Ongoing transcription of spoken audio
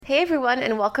Hey everyone,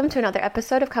 and welcome to another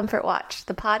episode of Comfort Watch,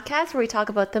 the podcast where we talk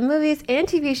about the movies and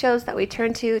TV shows that we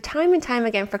turn to time and time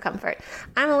again for comfort.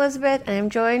 I'm Elizabeth, and I'm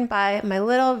joined by my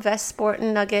little vest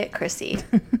sporting nugget, Chrissy.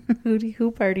 Hooty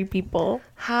hoo party people.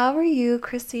 How are you,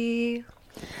 Chrissy?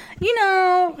 You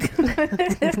know.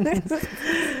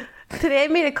 Today I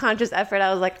made a conscious effort.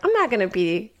 I was like, I'm not going to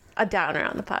be a downer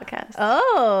on the podcast.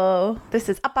 Oh. This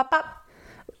is up, up,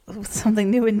 up. Something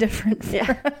new and different for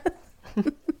Yeah.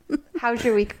 How's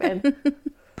your week been?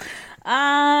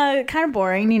 Kind of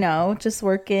boring, you know, just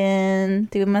working,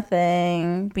 doing my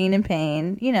thing, being in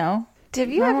pain, you know.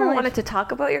 Have you ever wanted to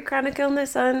talk about your chronic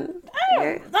illness on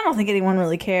here? I don't think anyone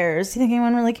really cares. Do you think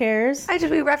anyone really cares?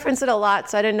 We reference it a lot,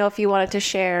 so I didn't know if you wanted to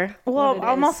share. Well,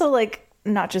 I'm also like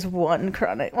not just one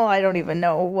chronic. Well, I don't even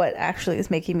know what actually is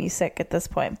making me sick at this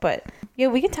point, but yeah,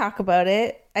 we can talk about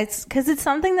it. It's because it's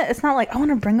something that it's not like I want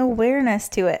to bring awareness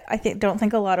to it. Don't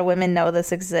think a lot of women know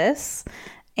this exists,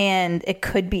 and it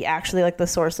could be actually like the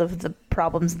source of the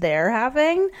problems they're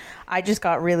having. I just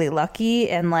got really lucky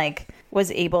and like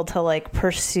was able to like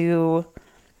pursue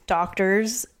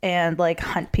doctors and like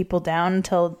hunt people down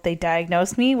until they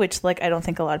diagnosed me, which like I don't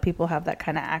think a lot of people have that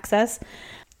kind of access.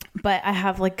 But I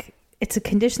have like, it's a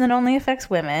condition that only affects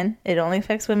women. It only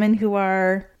affects women who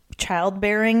are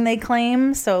childbearing, they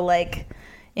claim. So like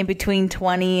in between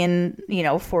 20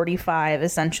 and, 45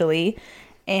 essentially.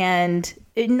 And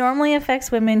it normally affects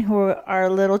women who are a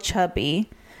little chubby,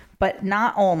 but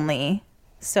not only.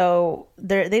 So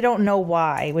they don't know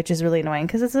why, which is really annoying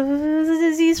because it's a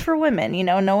disease for women.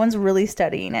 No one's really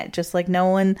studying it. Just like no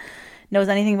one knows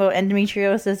anything about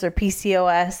endometriosis or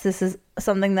PCOS. This is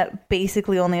something that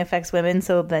basically only affects women.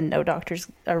 So then no doctors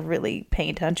are really paying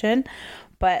attention.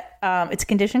 But it's a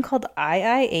condition called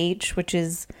IIH, which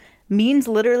means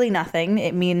literally nothing.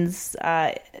 It means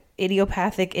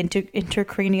idiopathic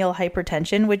intracranial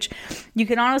hypertension, which you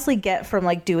can honestly get from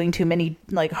like doing too many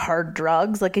like hard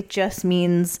drugs. Like it just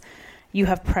means you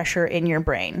have pressure in your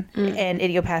brain, and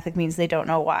idiopathic means they don't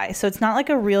know why. So it's not like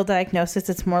a real diagnosis.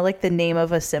 It's more like the name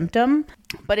of a symptom,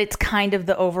 but it's kind of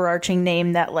the overarching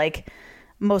name that like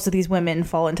most of these women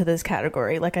fall into this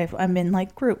category. Like I'm in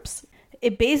like groups.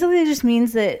 It basically just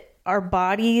means that our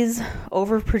bodies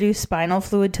overproduce spinal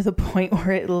fluid to the point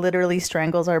where it literally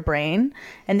strangles our brain,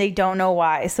 and they don't know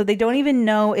why. So they don't even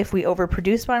know if we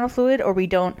overproduce spinal fluid or we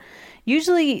don't.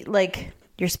 Usually like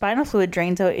your spinal fluid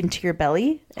drains out into your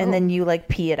belly and then you like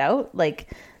pee it out.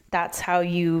 Like that's how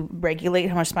you regulate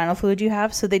how much spinal fluid you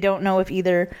have. So they don't know if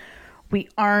either we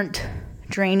aren't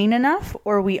draining enough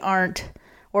or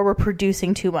we're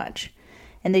producing too much.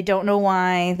 And they don't know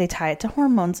why. They tie it to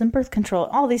hormones and birth control,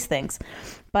 all these things.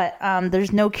 But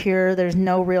there's no cure. There's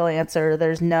no real answer.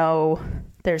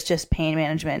 There's just pain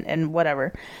management and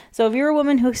whatever. So if you're a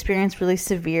woman who experienced really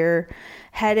severe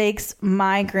headaches,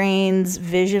 migraines,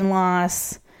 vision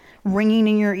loss, ringing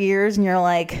in your ears, and you're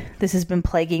like, this has been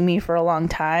plaguing me for a long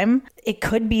time, it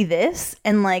could be this.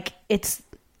 And like, it's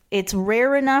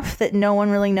rare enough that no one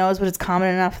really knows, but it's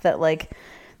common enough that like,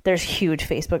 there's huge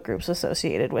Facebook groups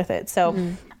associated with it. So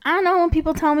I don't know, when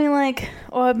people tell me like,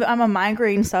 oh, I'm a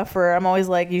migraine sufferer, I'm always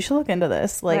like, you should look into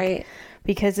this. Like, right.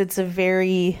 Because it's a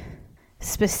very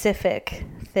specific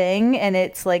thing. And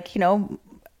it's like,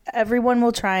 everyone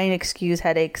will try and excuse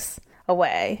headaches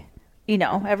away.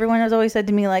 Everyone has always said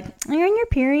to me like, you're in your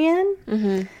period?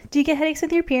 Mm-hmm. Do you get headaches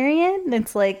with your period? And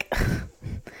it's like...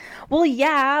 Well,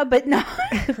 yeah, but no,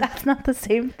 that's not the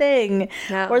same thing.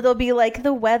 No. Or they'll be like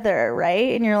the weather,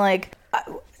 right? And you're like,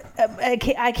 I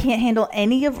can't handle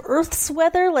any of Earth's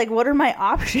weather. Like, what are my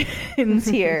options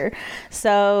here?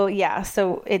 So, yeah,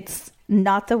 so it's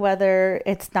not the weather.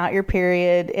 It's not your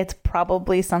period. It's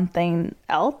probably something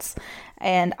else.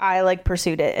 And I like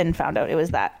pursued it and found out it was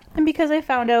that. And because I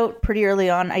found out pretty early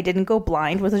on, I didn't go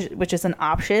blind, which is an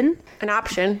option. An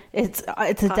option. It's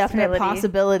a definite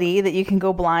possibility that you can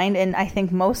go blind. And I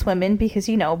think most women, because,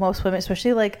 most women,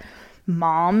 especially like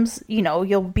moms,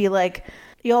 you'll be like,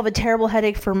 you'll have a terrible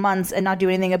headache for months and not do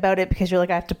anything about it because you're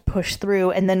like, I have to push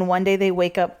through. And then one day they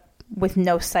wake up with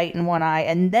no sight in one eye,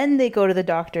 and then they go to the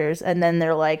doctors, and then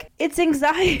they're like, it's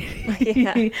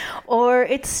anxiety or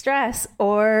it's stress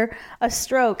or a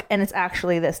stroke, and it's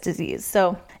actually this disease.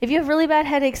 So if you have really bad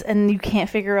headaches and you can't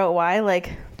figure out why,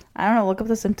 like, I don't know, look up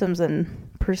the symptoms and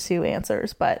pursue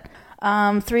answers. But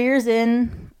 3 years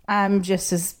in, I'm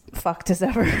just as fucked as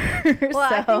ever.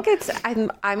 Well, so. I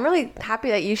think I'm really happy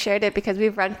that you shared it because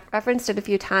we've referenced it a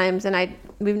few times, and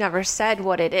we've never said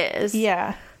what it is.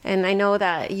 Yeah. And I know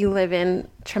that you live in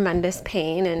tremendous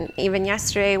pain. And even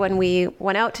yesterday when we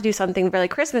went out to do something really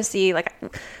Christmassy, like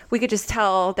we could just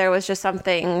tell there was just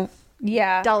something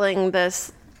dulling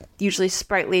this usually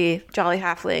sprightly, jolly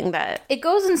halfling that... It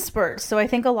goes in spurts. So I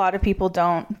think a lot of people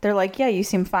don't. They're like, yeah, you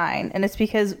seem fine. And it's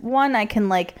because, one, I can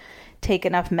like take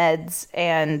enough meds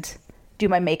and do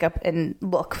my makeup and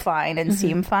look fine and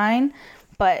seem fine.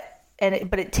 But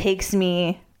it takes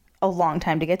me a long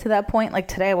time to get to that point. Like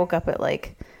today I woke up at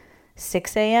like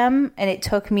 6 a.m. and it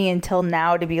took me until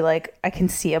now to be like, I can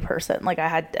see a person. Like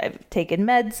I've taken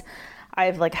meds.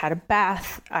 I've like had a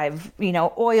bath. I've,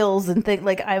 oils and things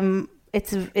like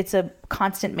it's a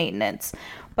constant maintenance,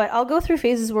 but I'll go through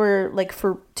phases where like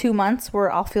for 2 months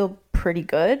where I'll feel pretty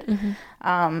good.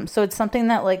 So it's something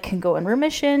that like can go in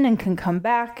remission and can come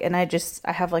back. And I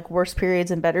have like worse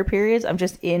periods and better periods. I'm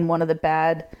just in one of the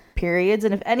bad periods.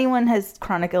 And if anyone has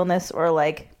chronic illness or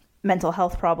like mental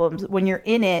health problems, when you're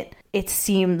in it, it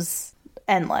seems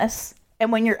endless.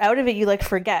 And when you're out of it, you like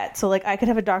forget. So like I could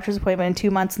have a doctor's appointment in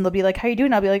 2 months and they'll be like, how you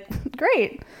doing? I'll be like,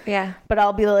 great. Yeah. But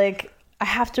I'll be like, I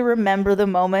have to remember the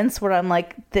moments where I'm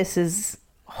like, this is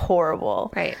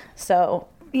horrible. Right. So,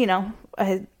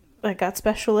 I got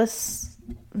specialists.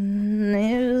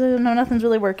 No, nothing's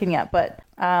really working yet, but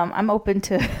I'm open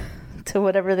to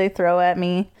whatever they throw at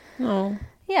me. Oh.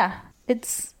 Yeah.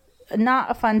 It's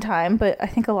not a fun time, but I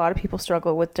think a lot of people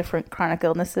struggle with different chronic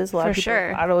illnesses. A lot of people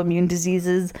have autoimmune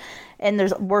diseases, and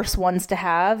there's worse ones to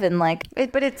have. And like,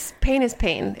 but it's pain is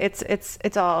pain.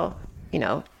 It's all,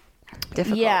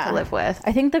 difficult to live with.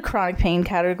 I think the chronic pain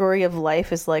category of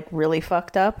life is like really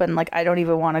fucked up, and like I don't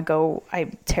even want to go.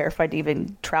 I'm terrified to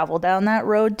even travel down that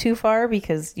road too far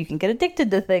because you can get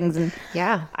addicted to things, and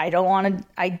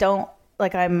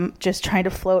I'm just trying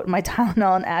to float my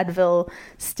Tylenol and Advil,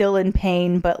 still in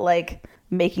pain, but like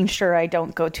making sure I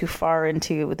don't go too far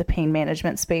into the pain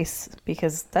management space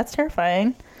because that's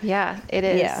terrifying. Yeah, it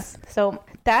is. Yeah. So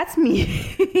that's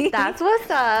me. That's what's up.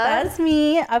 That's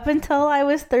me. Up until I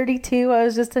was 32, I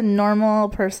was just a normal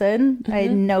person. I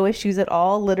had no issues at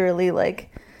all. Literally,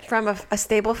 like from a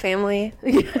stable family.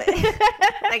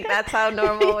 Like that's how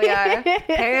normal we are.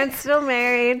 Parents still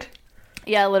married.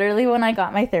 Yeah, literally when I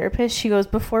got my therapist, she goes,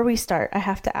 before we start, I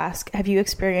have to ask, have you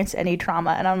experienced any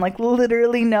trauma? And I'm like,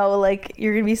 literally no. Like,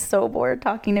 you're going to be so bored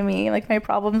talking to me. Like, my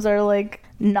problems are like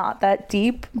not that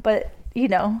deep, but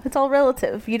it's all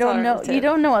relative. You don't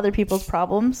know other people's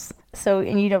problems. So,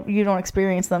 and you don't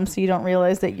experience them. So you don't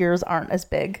realize that yours aren't as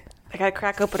big. I gotta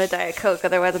crack open a Diet Coke,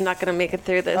 otherwise I'm not gonna make it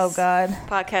through this. Oh God,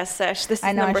 podcast sesh. This is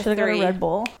I know. Number I should have got a Red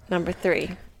Bull. Number 3.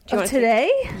 Of today?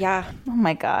 Yeah. Oh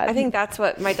my God. I think that's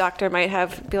what my doctor might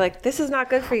have be like. This is not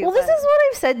good for you. Well, this is what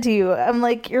I've said to you. I'm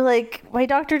like, you're like, my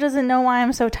doctor doesn't know why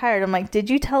I'm so tired. I'm like, did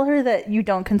you tell her that you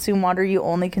don't consume water? You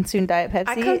only consume Diet Pepsi?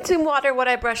 I consume water when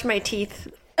I brush my teeth.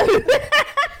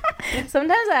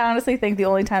 Sometimes I honestly think the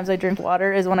only times I drink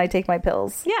water is when I take my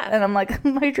pills. Yeah. And I'm like,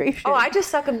 hydration. Oh, I just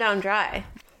suck them down dry.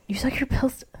 You suck your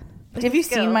pills? Have you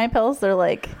seen my pills? They're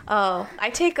like... Oh, I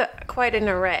take quite an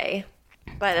array.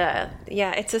 But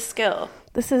yeah, it's a skill.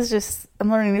 This is just... I'm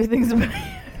learning new things about you.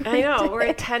 I know. We're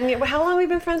at 10 years. How long have we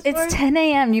been friends for? It's 10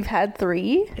 a.m. You've had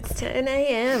 3? It's 10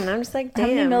 a.m. And I'm just like, damn.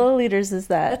 How many milliliters is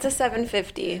that? That's a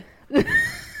 750.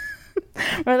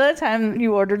 Remember that time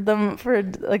you ordered them for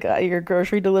like your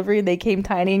grocery delivery and they came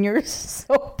tiny and you're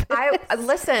so pissed?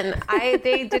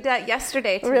 They did that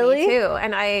yesterday to really? me too.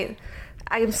 And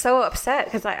I'm so upset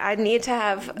because I need to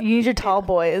have... You need your tall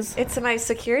boys. It's my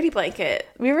security blanket.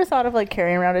 Have you ever thought of like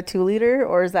carrying around a 2-liter,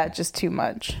 or is that just too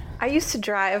much? I used to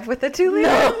drive with a 2-liter.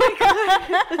 No. Oh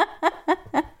my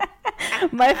God.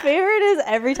 My favorite is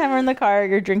every time we're in the car,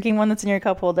 you're drinking one that's in your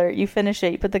cup holder, you finish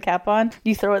it, you put the cap on,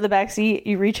 you throw it in the back seat,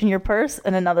 you reach in your purse,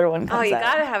 and another one comes out. Oh, you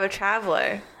gotta have a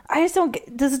traveler. I just don't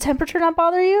get... Does the temperature not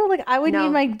bother you? Like, I would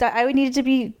need it to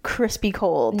be crispy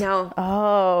cold. No.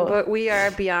 Oh. But we are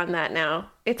beyond that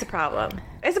now. It's a problem.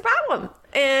 It's a problem.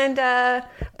 And,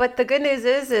 but the good news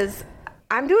is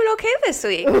I'm doing okay this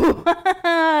week.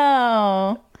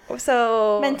 Wow.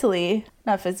 So. Mentally,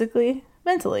 not physically.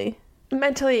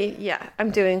 Mentally, yeah,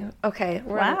 I'm doing okay.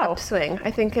 We're on an upswing.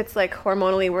 I think it's like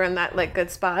hormonally we're in that like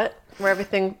good spot where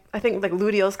everything, I think like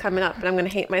luteal's coming up and I'm going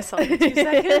to hate myself in 2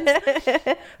 seconds.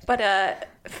 But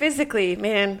physically,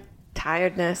 man,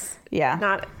 tiredness. Yeah.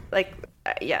 Not like,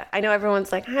 yeah, I know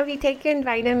everyone's like, have you taken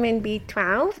vitamin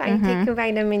B12? I'm taking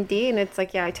vitamin D. And it's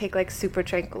like, yeah, I take like super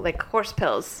tranquil, like horse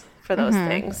pills for those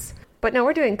things. But no,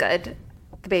 we're doing good.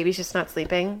 The baby's just not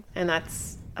sleeping and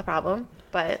that's a problem.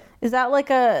 But is that like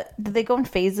do they go in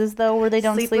phases though where they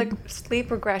don't sleep?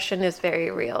 Sleep regression is very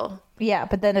real. Yeah,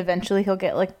 but then eventually he'll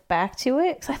get like back to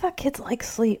it. Because I thought kids like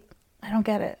sleep. I don't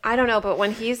get it. I don't know, but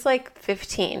when he's like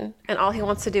 15 and all he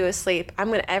wants to do is sleep, I'm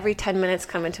going to every 10 minutes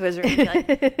come into his room and be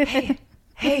like,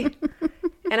 hey,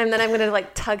 And then I'm gonna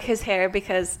like tug his hair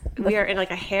because we are in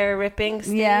like a hair ripping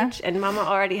stage, Yeah. and Mama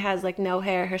already has like no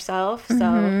hair herself,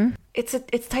 so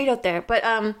it's tight out there. But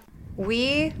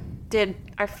we did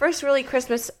our first really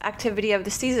Christmas activity of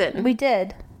the season. We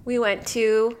did. We went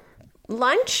to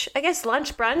lunch,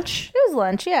 brunch It was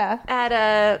lunch, yeah.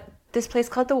 at this place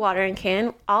called the Watering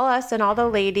Can. All us and all the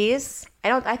ladies.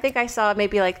 I think I saw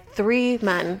maybe like 3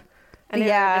 men, and they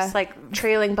Yeah. were just like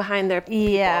trailing behind their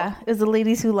people. Yeah, it was the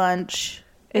Ladies Who Lunch.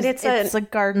 And It's a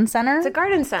garden center. It's a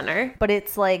garden center. But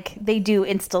it's like they do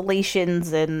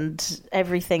installations and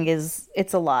everything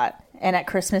it's a lot. And at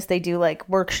Christmas they do like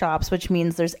workshops, which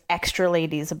means there's extra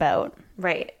ladies about.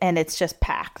 Right. And it's just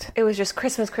packed. It was just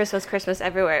Christmas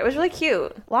everywhere. It was really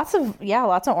cute. Lots of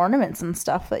ornaments and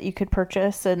stuff that you could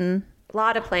purchase, and A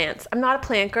lot of plants. I'm not a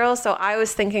plant girl, so I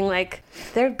was thinking like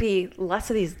there'd be less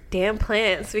of these damn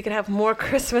plants. We could have more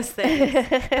Christmas things.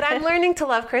 But I'm learning to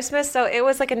love Christmas, so it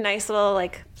was like a nice little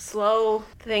like slow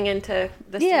thing into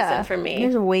the season for me.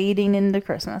 You're wading into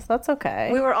Christmas. That's okay.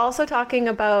 We were also talking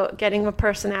about getting a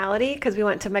personality because we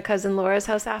went to my cousin Laura's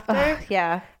house after.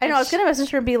 Yeah. I know. I was going to message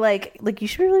her and be like, you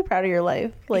should be really proud of your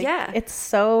life. Like, Yeah. It's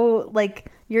so,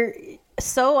 like, you're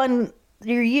so,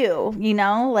 you're you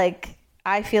know? Like,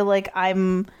 I feel like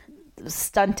I'm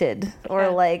stunted or,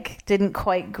 like, didn't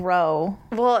quite grow.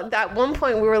 Well, at one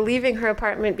point we were leaving her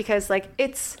apartment because, like,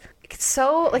 it's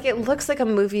so, like, it looks like a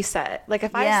movie set. Like,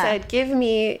 if I said, give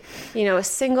me, a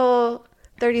single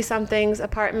 30-something's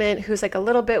apartment who's, like, a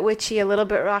little bit witchy, a little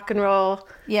bit rock and roll.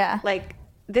 Yeah. Like,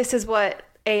 this is what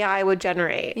AI would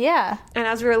generate. Yeah. And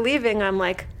as we were leaving, I'm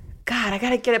like, God, I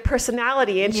gotta get a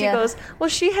personality. And she goes, well,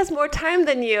 she has more time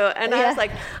than you. And I was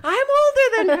like, I'm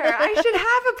older than her. I should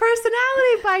have a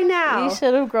personality by now. You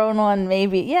should have grown one,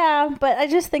 maybe. Yeah, but I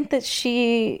just think that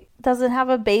she doesn't have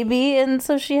a baby, and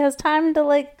so she has time to,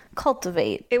 like,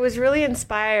 cultivate. It was really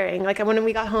inspiring. Like, when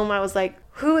we got home, I was like,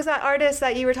 who is that artist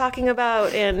that you were talking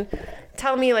about? And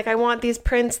tell me, like, I want these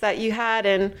prints that you had.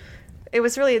 And it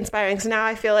was really inspiring. So now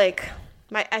I feel like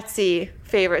my Etsy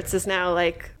favorites is now,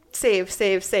 like,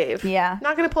 save. Yeah.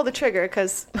 Not going to pull the trigger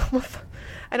because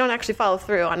I don't actually follow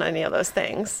through on any of those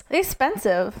things. They're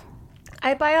expensive.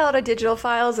 I buy a lot of digital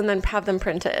files and then have them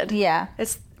printed. Yeah.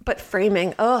 But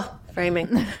framing.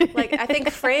 Like, I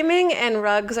think framing and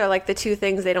rugs are like the two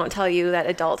things they don't tell you that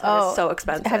adulthood is so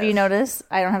expensive. Have you noticed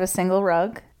I don't have a single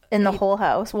rug in the whole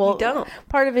house? Well, you don't.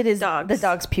 Part of it is Dogs. the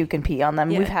dogs puke and pee on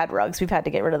them. Yeah. We've had rugs. We've had to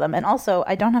get rid of them. And also,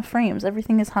 I don't have frames.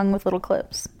 Everything is hung with little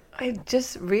clips. I'm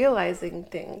just realizing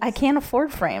things. I can't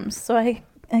afford frames, so I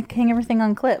hang everything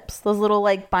on clips. Those little,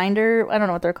 like, binder, I don't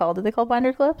know what they're called. Are they called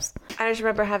binder clips? I just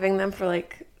remember having them for,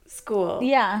 like, school.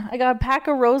 Yeah, I got a pack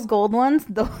of rose gold ones.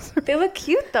 Those They look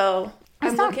cute, though.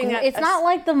 It's not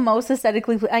like the most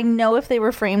aesthetically. I know if they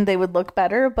were framed, they would look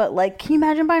better. But, like, can you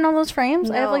imagine buying all those frames?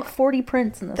 I have No. like 40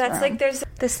 prints in this. That's room. like, there's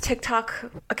this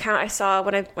TikTok account I saw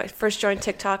when I first joined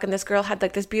TikTok, and this girl had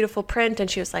like this beautiful print,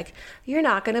 and she was like, "You're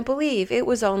not gonna believe it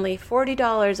was only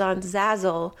 $40 on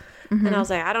Zazzle." And I was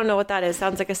like, I don't know what that is.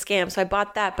 Sounds like a scam. So I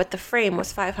bought that, but the frame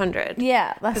was $500.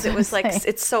 Yeah, Because it was like,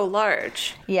 it's so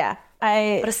large. yeah. What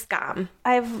a scam.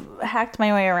 I've hacked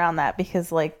my way around that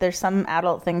because, like, there's some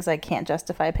adult things I can't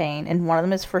justify paying, and one of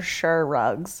them is for sure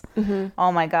rugs. Mm-hmm.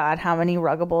 Oh my god, how many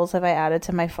ruggables have I added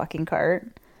to my fucking cart?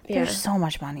 Yeah. There's so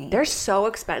much money. They're so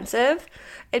expensive.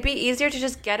 It'd be easier to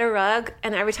just get a rug,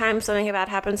 and every time something bad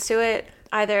happens to it,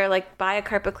 either like buy a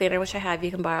carpet cleaner, which I have,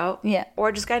 you can borrow. Yeah.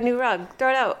 Or just get a new rug, throw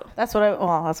it out, That's what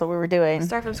we were doing.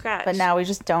 start from scratch. But now we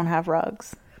just don't have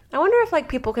rugs. I wonder if like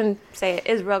people can say,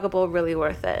 is Ruggable really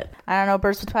worth it? I don't know.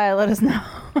 Birds with Pie, let us know.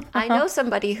 I know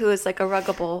somebody who is like a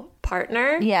Ruggable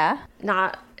partner. Yeah.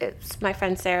 It's my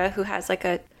friend Sarah who has like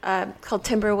a called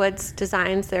Timberwoods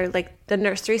Designs. They're like the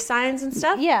nursery signs and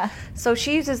stuff. Yeah. So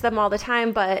she uses them all the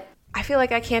time, but I feel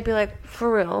like I can't be like,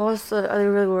 for real, are they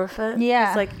really worth it? Yeah.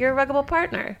 It's like, you're a Ruggable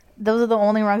partner. Those are the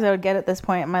only rugs I would get at this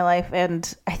point in my life,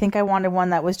 and I think I wanted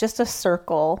one that was just a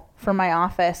circle for my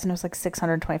office, and it was like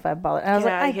 $625. And I was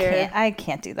Get outta here. I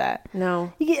can't do that.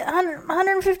 No. You get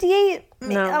 158.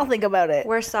 No. I'll think about it.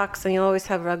 Wear socks and you'll always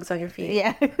have rugs on your feet.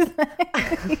 Yeah.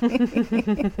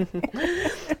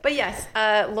 But yes,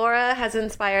 Laura has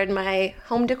inspired my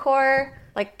home decor.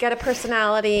 Like, get a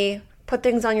personality, put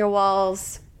things on your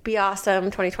walls, be awesome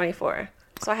 2024.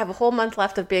 So I have a whole month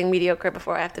left of being mediocre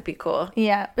before I have to be cool.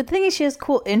 Yeah, but the thing is, she has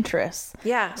cool interests.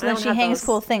 Yeah, so then she hangs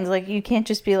cool things. Like, you can't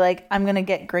just be like, I'm gonna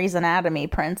get Grey's Anatomy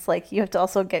prints. Like, you have to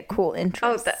also get cool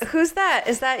interests. Oh, who's that?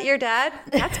 Is that your dad?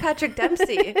 That's Patrick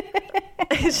Dempsey.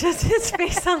 It's just his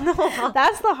face on the wall.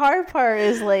 That's the hard part.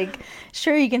 Is like,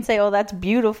 sure, you can say, oh, that's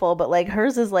beautiful, but like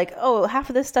hers is like, oh, half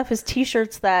of this stuff is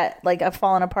T-shirts that like have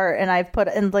fallen apart, and I've put,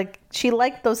 and like she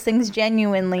liked those things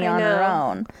genuinely on her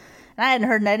own. And I hadn't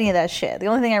heard any of that shit. The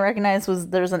only thing I recognized was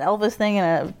there's an Elvis thing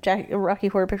and a Rocky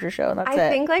Horror Picture Show. And that's it. I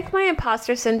think like my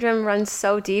imposter syndrome runs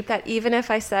so deep that even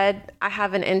if I said I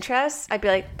have an interest, I'd be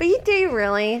like, but do you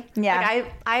really? Yeah.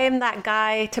 Like I am that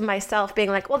guy to myself being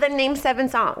like, well, then name 7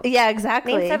 songs. Yeah,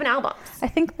 exactly. Name 7 albums. I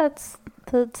think that's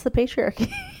the patriarchy.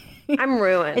 I'm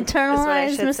ruined.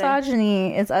 Internalized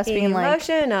misogyny is us being like,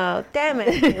 emotional, damn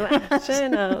it,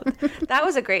 emotional. That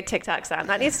was a great TikTok sound.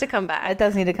 That needs to come back. It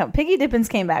does need to come. Piggy Dippin's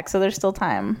came back, so there's still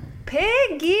time.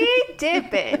 Piggy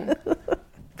Dippin'.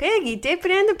 Piggy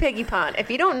Dippin' in the piggy pond. If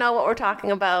you don't know what we're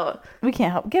talking about, we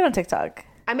can't help. Get on TikTok.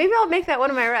 Maybe I'll make that one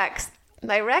of my recs.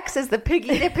 My recs is the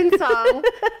Piggy Dippin' song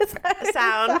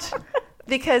sound.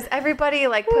 Because everybody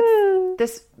like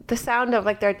puts the sound of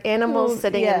like their animals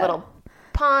sitting in little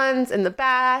ponds in the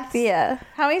bath. Yeah.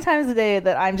 How many times a day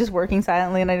that I'm just working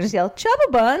silently and I just yell, Chubba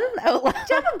Bun out loud?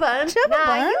 Chubba Bun? Chubba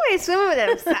Bun? You ain't swimming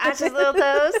with them Sash's little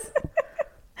toes.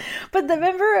 But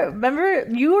remember,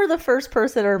 you were the first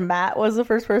person, or Matt was the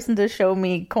first person to show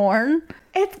me corn.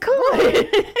 It's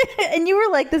cool. And you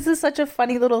were like, this is such a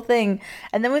funny little thing.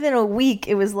 And then within a week,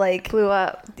 it was like... blew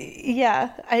up.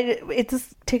 Yeah.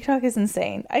 TikTok is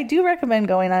insane. I do recommend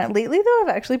going on it. Lately, though,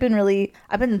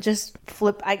 I've been just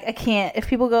I can't. If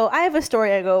people go, I have a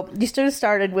story, I go, you should have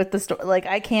started with the story. Like,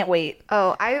 I can't wait.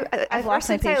 Oh, I've lost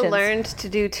my patience. I learned to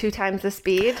do 2 times the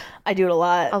speed. I do it a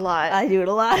lot. I do it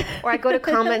a lot. Or I go to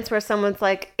comments where someone's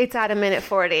like, it's at a minute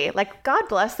 40. Like, God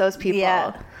bless those people.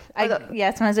 Yeah.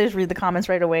 Sometimes I just read the comments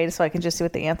right away so I can just see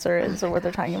what the answer is or what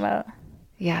they're talking about.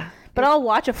 Yeah. But I'll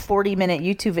watch a 40-minute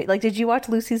YouTube video. Like, did you watch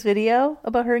Lucy's video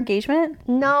about her engagement?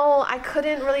 No, I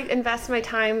couldn't really invest my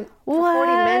time for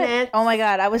 40 minutes. Oh my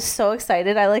God, I was so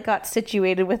excited. I like got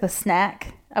situated with a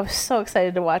snack. I was so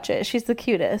excited to watch it. She's the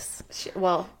cutest.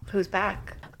 Who's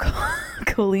back?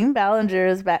 Colleen Ballinger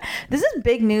is back. This is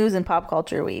big news in Pop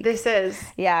Culture Week. This is.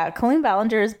 Yeah, Colleen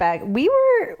Ballinger is back. We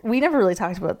never really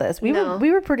talked about this. We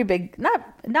were pretty big,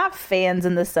 not fans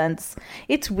in the sense.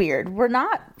 It's weird. We're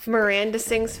not Miranda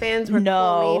Sings fans. We're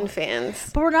Colleen fans.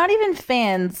 But we're not even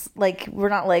fans. Like, we're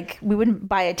not like, we wouldn't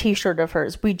buy a t-shirt of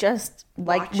hers. We just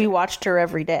we watched her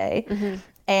every day. Mm-hmm.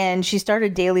 And she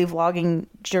started daily vlogging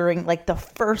during like the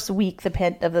first week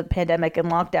of the pandemic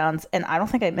and lockdowns. And I don't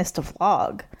think I missed a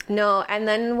vlog. No. And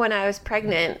then when I was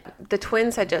pregnant, the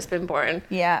twins had just been born.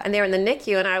 Yeah. And they were in the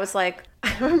NICU. And I was like,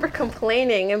 I remember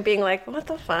complaining and being like, what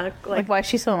the fuck? Like why is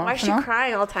she so emotional? Why is she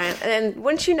crying all the time? And then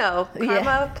wouldn't you know,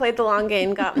 karma played the long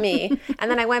game, got me.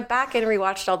 And then I went back and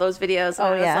rewatched all those videos. And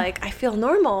I was like, I feel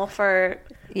normal for...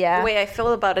 the way I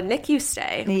feel about a NICU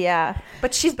stay. Yeah.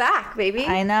 But she's back, baby.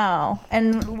 I know.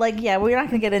 And like, we're not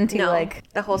going to get into like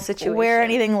the whole situation. Where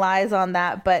anything lies on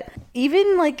that. But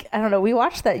even like, I don't know, we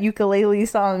watched that ukulele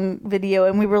song video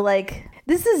and we were like,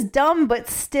 this is dumb, but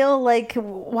still like,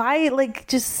 why like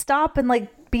just stop and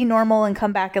like be normal and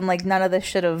come back and like none of this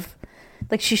should have,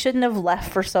 like she shouldn't have left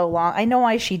for so long. I know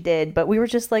why she did, but we were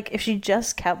just like, if she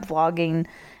just kept vlogging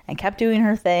and kept doing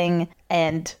her thing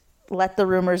and let the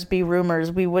rumors be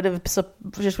rumors, we still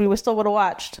would have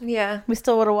watched. Yeah, we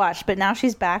still would have watched.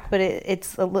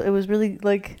 It was really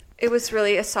like, it was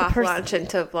really a soft launch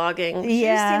into vlogging. She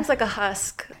just seems like a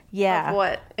husk of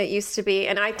what it used to be.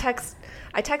 And I text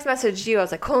messaged you. I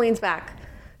was like, Colleen's back.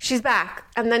 She's back.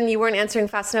 And then you weren't answering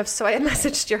fast enough, so I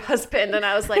messaged your husband and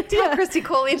I was like, tell Christy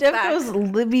Colleen's Jeff back. Goes,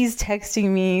 Libby's texting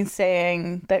me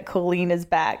saying that Colleen is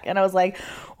back. And I was like,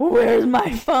 where's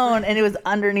my phone? And it was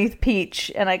underneath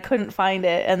Peach and I couldn't find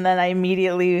it. And then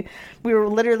we were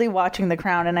literally watching The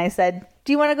Crown and I said,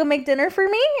 do you want to go make dinner for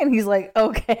me? And he's like,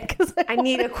 okay. Because I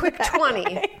need a quick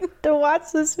 20 to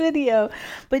watch this video.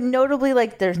 But notably,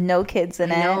 like, there's no kids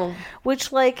in it,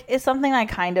 which like is something I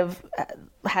kind of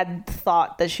had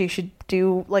thought that she should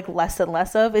do like less and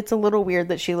less of. It's a little weird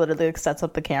that she literally like, sets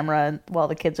up the camera while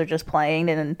the kids are just playing,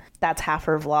 and that's half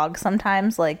her vlog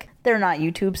sometimes. Like, they're not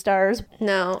YouTube stars.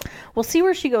 No. We'll see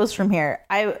where she goes from here.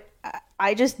 I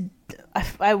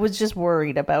was just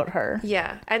worried about her.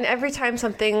 Yeah. And every time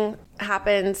something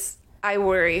happens, I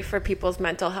worry for people's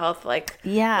mental health. Like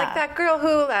that girl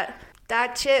who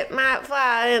that chip might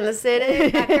fly in the city.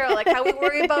 That girl, like how we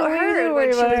worry about her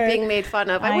when she was being made fun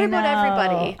of. I worry about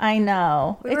everybody. I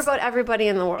know. We worry about everybody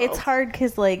in the world. It's hard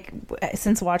because, like,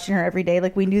 since watching her every day,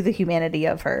 like, we knew the humanity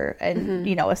of her. And,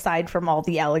 you know, aside from all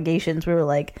the allegations, we were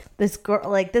like, this girl,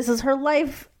 like, this is her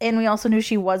life. And we also knew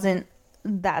she wasn't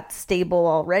that stable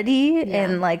already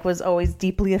and, like, was always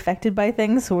deeply affected by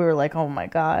things. So we were like, oh, my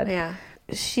God. Yeah.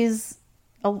 She's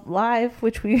alive,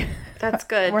 which that's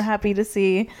good. We're happy to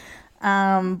see.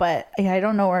 But yeah, I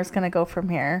don't know where it's gonna go from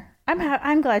here.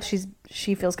 I'm glad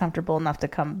she feels comfortable enough to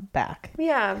come back.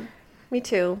 Yeah, me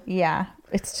too. Yeah,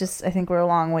 it's just I think we're a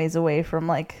long ways away from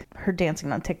like her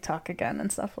dancing on TikTok again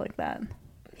and stuff like that.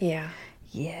 Yeah.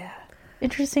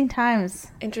 Interesting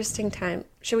times.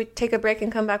 Should we take a break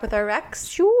and come back with our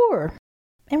Recs? Sure.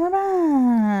 And we're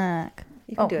back.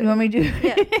 You can do it. You want me to do it?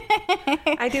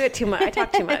 Yeah. I do it too much. I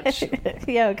talk too much.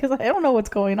 Yeah, because I don't know what's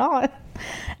going on.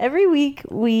 Every week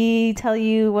we tell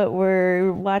you what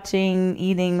we're watching,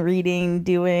 eating, reading,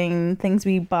 doing, things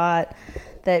we bought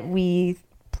that we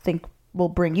think will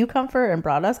bring you comfort and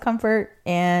brought us comfort.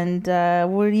 And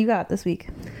what do you got this week?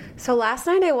 So last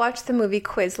night I watched the movie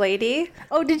Quiz Lady.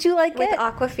 Oh, did you like it? With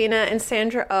Awkwafina and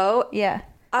Sandra Oh. Yeah.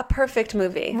 A perfect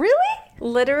movie. Really?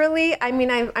 Literally, I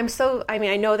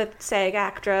know that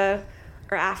SAG-AFTRA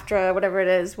or AFTRA, whatever it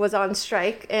is, was on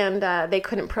strike and they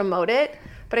couldn't promote it.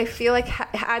 But I feel like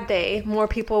had they, more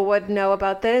people would know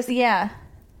about this. Yeah.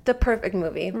 The perfect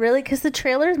movie. Really? Because the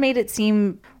trailers made it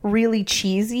seem really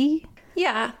cheesy.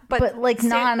 Yeah. But like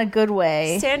not in a good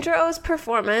way. Sandra Oh's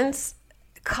performance,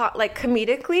 like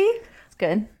comedically...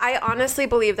 Good. I honestly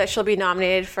believe that she'll be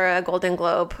nominated for a Golden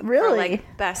Globe for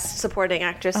like Best Supporting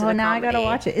Actress in a now comedy. I gotta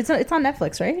watch it. It's on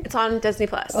Netflix, right? It's on Disney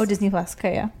Plus. Oh, Disney Plus.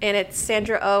 Okay, yeah. And it's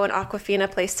Sandra Oh and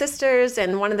Awkwafina play sisters,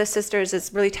 and one of the sisters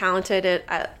is really talented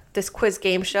at this quiz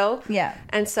game show. Yeah.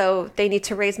 And so they need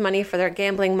to raise money for their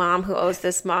gambling mom who owes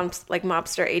this mobster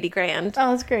 $80,000.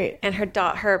 Oh, that's great. And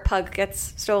her pug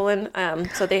gets stolen.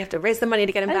 So they have to raise the money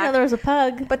to get him back. I didn't know there was a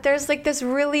pug. But there's like this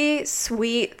really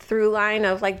sweet through line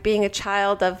of like being a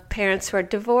child of parents who are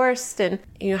divorced and,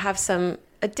 you know, have some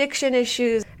addiction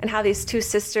issues, and how these two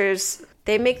sisters,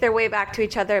 they make their way back to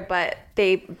each other, but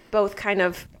they both kind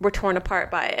of were torn apart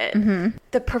by it. Mm-hmm.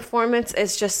 The performance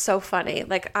is just so funny.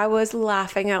 Like, I was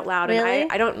laughing out loud. Really?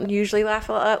 And I don't usually laugh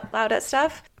out loud at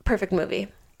stuff. Perfect movie.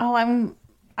 Oh,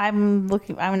 I'm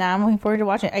looking forward to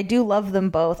watching it. I do love them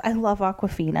both. I love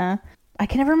Awkwafina. I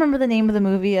can never remember the name of the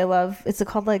movie. Is it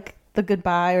called like The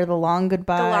Goodbye or The Long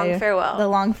Goodbye? The Long Farewell. The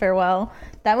Long Farewell.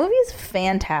 That movie is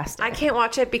fantastic. I can't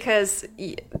watch it because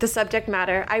the subject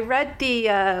matter. I read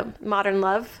the Modern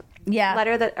Love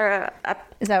letter that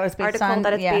is that what it's based article on?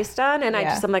 that it's based on, and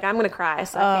I'm like, I'm gonna cry,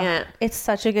 so I can't. It's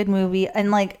such a good movie, and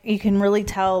like you can really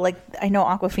tell. Like, I know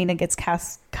Awkwafina gets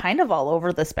cast kind of all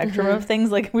over the spectrum of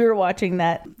things. Like, we were watching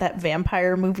that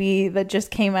vampire movie that just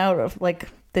came out of like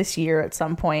this year at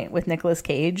some point with Nicolas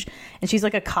Cage, and she's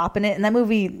like a cop in it, and that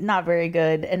movie not very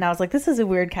good, and I was like, this is a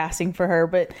weird casting for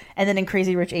her. And then in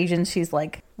Crazy Rich Asians, she's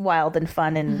like wild and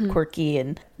fun and quirky,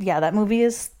 and yeah, that movie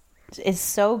is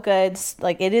so good.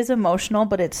 Like, it is emotional,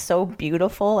 but it's so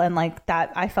beautiful, and like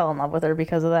that, I fell in love with her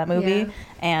because of that movie.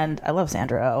 And I love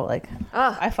Sandra Oh. Like,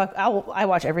 I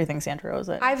watch everything Sandra Oh's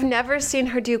in. I've never seen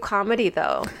her do comedy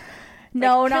though.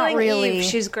 No, like, not Killing really. Eve,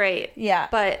 she's great. Yeah,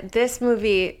 but this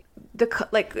movie,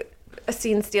 a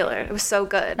scene stealer. It was so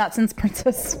good. Not since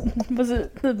Princess. Was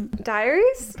it the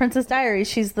Diaries? Princess Diaries.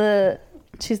 She's the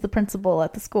principal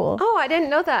at the school. Oh, I didn't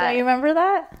know that. Don't you remember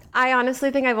that? I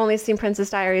honestly think I've only seen Princess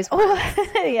Diaries once.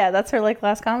 Oh, yeah, that's her like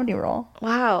last comedy role.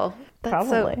 Wow.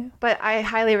 Probably. But I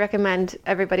highly recommend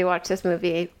everybody watch this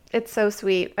movie. It's so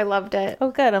sweet. I loved it.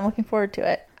 Oh, good. I'm looking forward to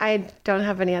it. I don't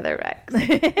have any other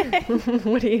recs.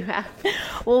 What do you have?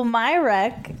 Well, my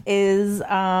rec is,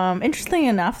 interestingly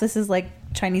enough, this is like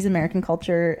Chinese American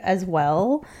culture as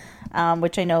well,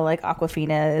 which I know like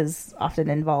Awkwafina is often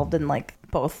involved in. Like,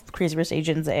 both Crazy Rich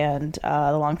Asians and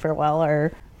The Long Farewell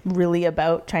are really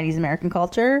about Chinese American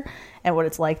culture and what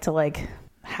it's like to like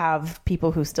have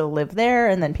people who still live there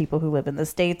and then people who live in the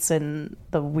States, and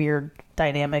the weird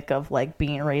dynamic of like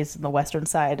being raised in the Western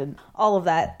side and all of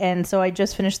that. And so I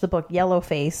just finished the book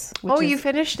Yellowface. You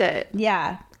finished it?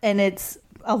 Yeah. And it's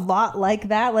a lot like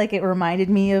that. Like, it reminded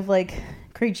me of like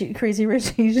Crazy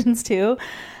Rich Asians too,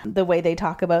 the way they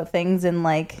talk about things, and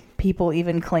like people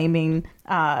even claiming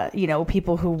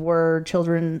people who are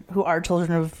children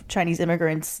of Chinese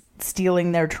immigrants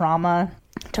stealing their trauma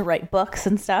to write books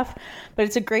and stuff. But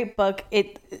it's a great book.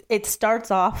 It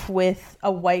starts off with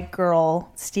a white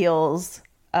girl steals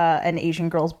an Asian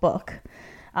girl's book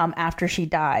after she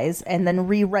dies, and then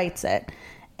rewrites it,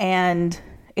 and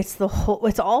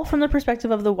it's all from the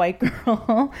perspective of the white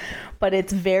girl, but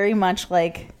it's very much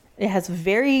like, it has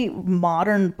very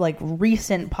modern, like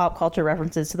recent pop culture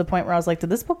references to the point where I was like, did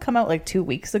this book come out like 2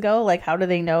 weeks ago? Like, how do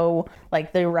they know?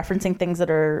 Like, they're referencing things that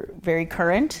are very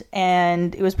current,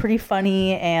 and it was pretty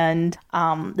funny. And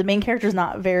the main character is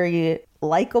not very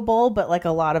likable, but like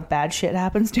a lot of bad shit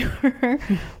happens to her.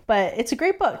 But it's a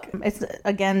great book. It's,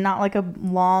 again, not like a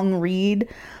long read.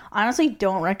 Honestly,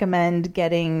 don't recommend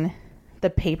getting the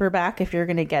paperback if you're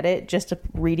going to get it, just a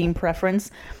reading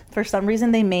preference. For some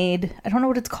reason they made, I don't know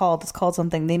what it's called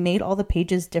something, they made all the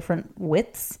pages different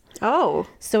widths. Oh,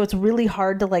 so it's really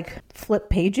hard to like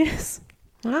flip pages.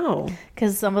 Wow.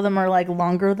 Because some of them are like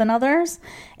longer than others,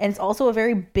 and it's also a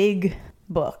very big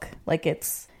book. Like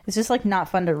it's just like not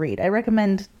fun to read. I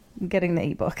recommend getting the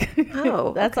ebook.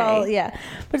 Oh, that's okay. all. Yeah,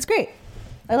 but it's great.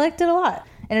 I liked it a lot.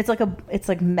 And it's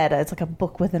like meta. It's like a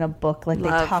book within a book. Like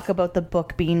Love. They talk about the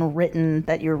book being written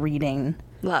that you're reading,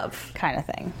 Love. kind of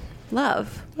thing.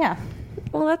 Love. Yeah.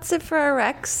 Well, that's it for our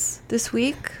Rex this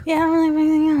week. Yeah, I don't really have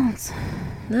anything else.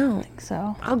 No.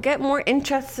 So I'll get more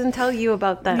interests and tell you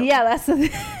about them. yeah, that's the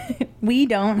thing. We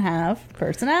don't have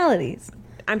personalities.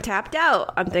 I'm tapped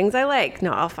out on things I like.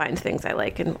 No, I'll find things I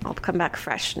like and I'll come back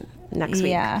fresh next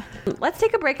week. Yeah. Let's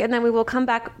take a break and then we will come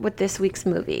back with this week's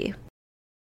movie.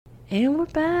 And we're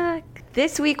back.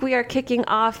 This week we are kicking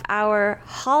off our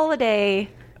holiday,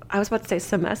 I was about to say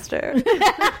semester.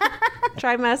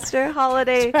 Trimester,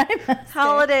 holiday,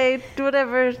 holiday,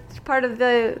 whatever part of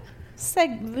the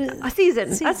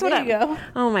season. That's what there you go.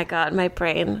 Oh my God, my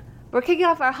brain. We're kicking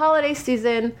off our holiday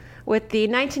season with the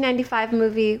 1995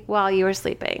 movie While You Were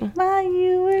Sleeping. While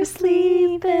you were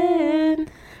sleeping.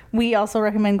 We also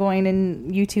recommend going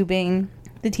and YouTubing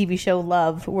the TV show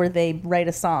Love, where they write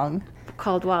a song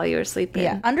Called While You Were Sleeping.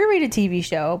 Yeah, underrated TV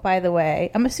show, by the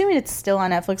way. I'm assuming it's still on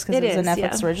Netflix because it was a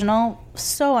Netflix original.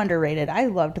 So underrated. I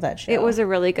loved that show. It was a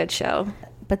really good show.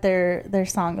 But their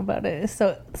song about it is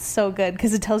so good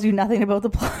because it tells you nothing about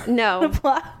the plot. No. The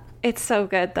plot. It's so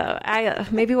good, though.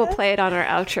 Maybe we'll play it on our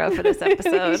outro for this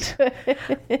episode.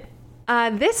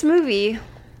 This movie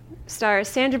stars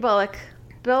Sandra Bullock,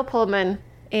 Bill Pullman,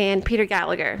 and Peter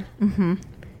Gallagher. Mm-hmm.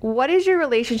 What is your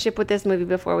relationship with this movie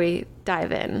before we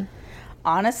dive in?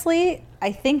 Honestly,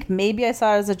 I think maybe I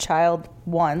saw it as a child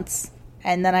once,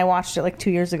 and then I watched it like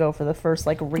 2 years ago for the first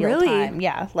like real time.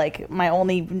 Yeah, like my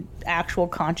only actual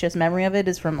conscious memory of it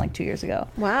is from like 2 years ago.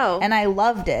 Wow. And I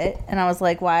loved it, and I was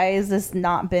like, why has this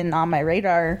not been on my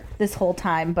radar this whole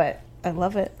time? But I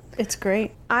love it. It's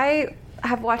great. I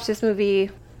have watched this movie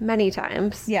many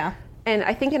times. Yeah. And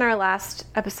I think in our last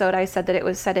episode, I said that it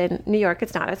was set in New York.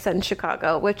 It's not. It's set in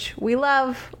Chicago, which we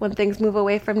love when things move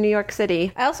away from New York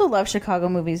City. I also love Chicago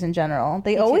movies in general.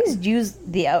 They always use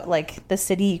the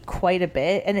city quite a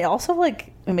bit. And it also,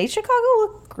 like, it made Chicago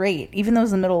look great, even though it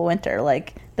was in the middle of winter.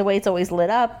 Like, the way it's always lit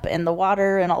up and the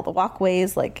water and all the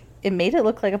walkways, like, it made it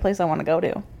look like a place I want to go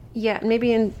to. Yeah,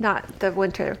 maybe in not the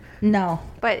winter. No.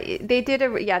 But they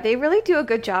they really do a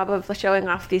good job of showing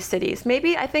off these cities.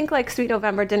 Maybe, I think, like, Sweet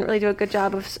November didn't really do a good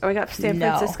job of showing off San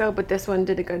Francisco, but this one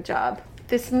did a good job.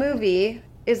 This movie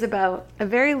is about a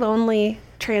very lonely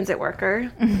transit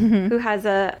worker who has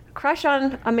a crush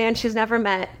on a man she's never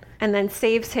met and then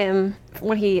saves him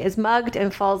when he is mugged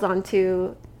and falls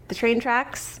onto the train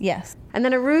tracks. Yes. And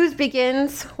then a ruse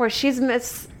begins where she's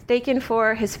mistaken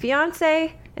for his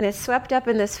fiancé and is swept up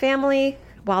in this family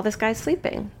while this guy's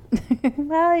sleeping.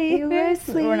 While you were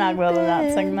sleeping. We're not going to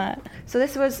not sing that. So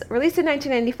this was released in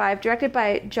 1995, directed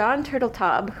by John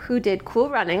Turteltaub, who did Cool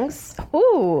Runnings.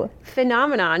 Ooh.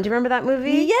 Phenomenon. Do you remember that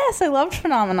movie? Yes, I loved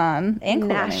Phenomenon. And Cool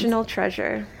National Runnings.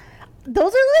 Treasure.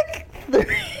 Those are like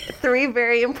three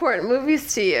very important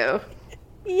movies to you.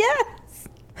 Yes.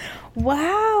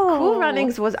 Wow. Cool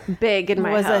Runnings was big in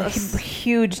my house. Was a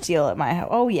huge deal at my house.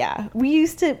 Oh, yeah. We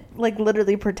used to, like,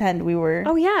 literally pretend we were...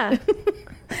 Oh, yeah.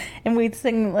 And we'd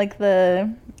sing, like,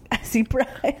 the I See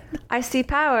Pride. I See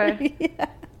Power. Yeah.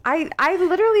 I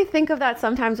literally think of that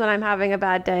sometimes when I'm having a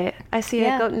bad day. I see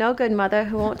a no good mother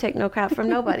who won't take no crap from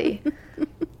nobody.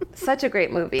 Such a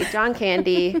great movie. John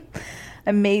Candy.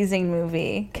 Amazing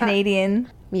movie. Canadian.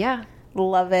 Yeah.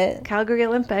 Love it. Calgary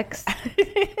Olympics.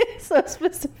 So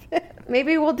specific.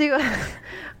 Maybe we'll do...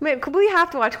 we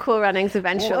have to watch Cool Runnings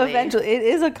eventually. Well, eventually. It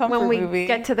is a comfort movie. When we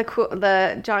get to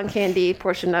the John Candy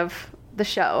portion of the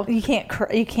show. You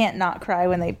can't not cry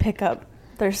when they pick up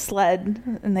their sled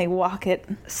and they walk it.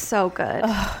 So good.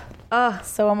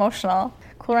 So emotional.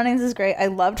 Cool Runnings is great. I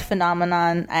loved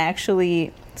Phenomenon.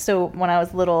 So when I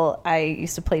was little, I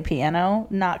used to play piano,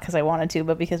 not because I wanted to,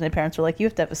 but because my parents were like, you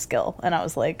have to have a skill. And I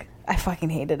was like, I fucking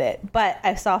hated it. But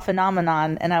I saw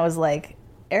Phenomenon and I was like,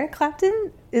 Eric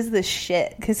Clapton is the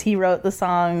shit because he wrote the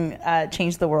song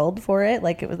Change the World for it.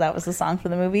 Like that was the song for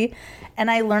the movie.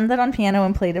 And I learned that on piano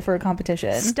and played it for a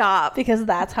competition. Stop. Because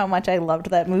that's how much I loved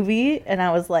that movie. And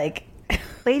I was like...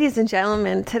 Ladies and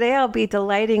gentlemen, today I'll be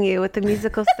delighting you with the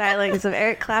musical stylings of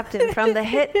Eric Clapton from the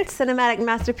hit cinematic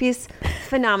masterpiece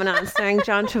Phenomenon, starring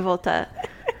John Travolta.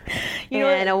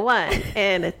 And a 1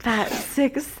 and a 5,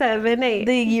 6, 7, 8.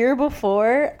 The year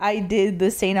before, I did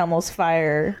the St. Elmo's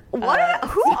Fire. What?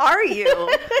 Who are you?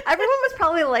 Everyone was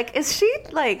probably like, is she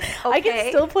like okay? I can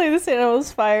still play the St.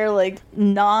 Elmo's Fire like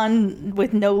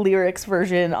with no lyrics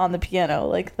version on the piano,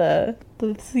 like the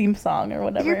theme song or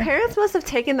whatever. Your parents must have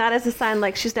taken that as a sign,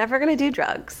 like she's never gonna do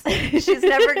drugs. She's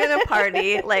never gonna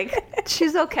party. Like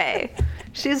she's okay.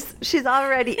 She's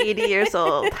already 80 years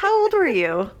old. How old were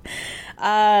you?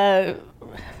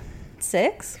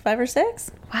 6, 5 or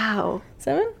 6. Wow.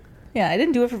 7. Yeah, I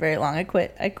didn't do it for very long. I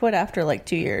quit after like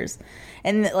 2 years,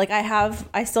 and like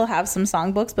I still have some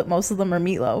songbooks, but most of them are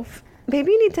Meatloaf.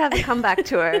 Maybe you need to have a comeback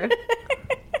tour.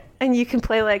 And you can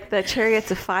play like the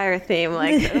Chariots of Fire theme.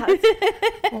 Like,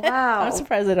 wow. I'm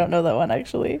surprised I don't know that one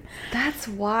actually. That's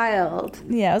wild.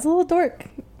 Yeah, I was a little dork.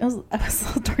 I was a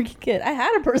little dorky kid. I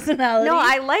had a personality. No,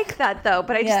 I like that though,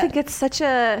 but I just think it's such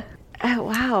a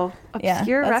wow,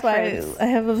 obscure that's reference. Why I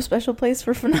have a special place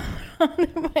for Phenomenon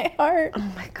in my heart.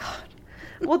 Oh my god,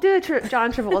 we'll do a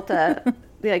John Travolta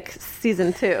like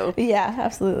season 2. Yeah,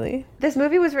 absolutely. This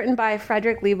movie was written by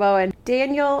Frederick Lebow and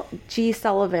Daniel G.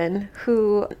 Sullivan,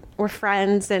 who were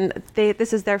friends, and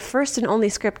this is their first and only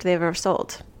script they've ever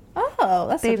sold. Oh,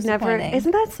 that's they've never.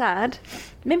 Isn't that sad?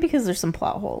 Maybe because there's some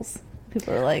plot holes.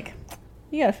 People are like,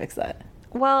 you gotta fix that.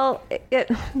 Well,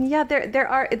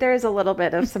 there is a little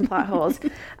bit of some plot holes.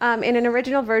 In an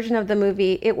original version of the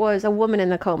movie, it was a woman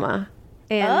in a coma,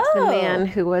 and the man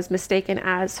who was mistaken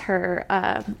as her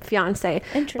fiance.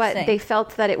 Interesting. But they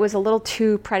felt that it was a little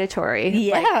too predatory.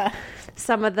 Yeah. Like,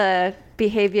 some of the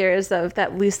behaviors of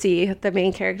that Lucy, the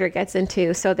main character, gets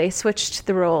into, so they switched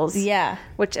the roles. Yeah.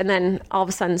 And then all of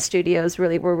a sudden, studios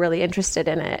were really interested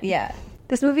in it. Yeah.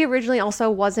 This movie originally also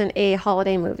wasn't a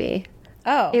holiday movie.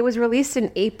 Oh. It was released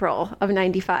in April of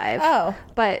 95. Oh.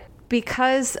 But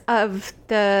because of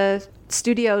the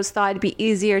studios thought it'd be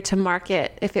easier to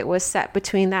market if it was set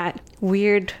between that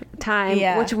weird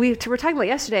time, which we were talking about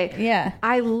yesterday. Yeah.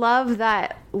 I love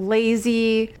that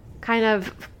lazy kind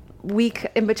of week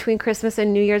in between Christmas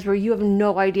and New Year's where you have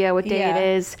no idea what day it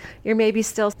is. You're maybe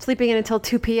still sleeping in until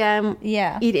 2 p.m.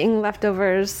 Yeah. Eating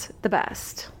leftovers, the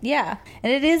best. Yeah.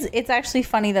 And it's actually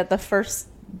funny that the first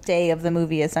day of the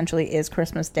movie essentially is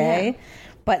Christmas Day,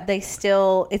 but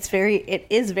it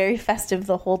is very festive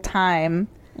the whole time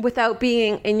without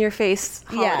being in your face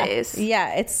holidays.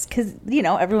 Yeah, it's because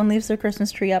everyone leaves their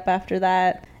Christmas tree up after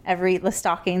that. The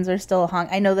stockings are still hung.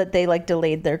 I know that they like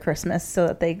delayed their Christmas so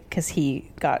that because he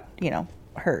got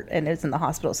hurt and is in the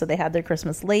hospital, so they had their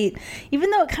Christmas late, even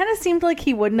though it kind of seemed like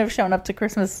he wouldn't have shown up to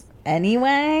Christmas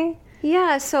anyway.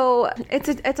 Yeah, so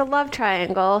it's a love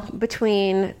triangle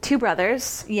between two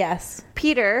brothers. Yes.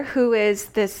 Peter, who is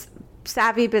this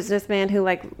savvy businessman who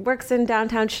like works in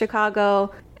downtown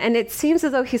Chicago, and it seems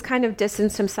as though he's kind of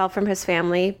distanced himself from his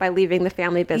family by leaving the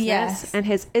family business. Yes. And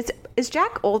is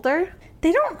Jack older?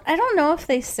 I don't know if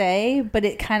they say, but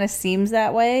it kind of seems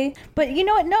that way. But you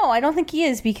know what? No, I don't think he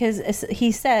is, because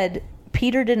he said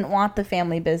Peter didn't want the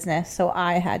family business, so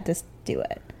I had to do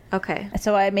it. Okay.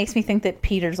 So it makes me think that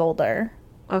Peter's older.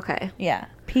 Okay. Yeah.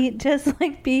 Just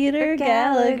like Peter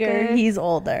Gallagher, he's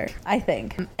older, I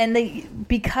think. And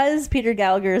because Peter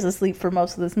Gallagher is asleep for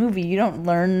most of this movie, you don't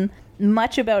learn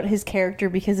much about his character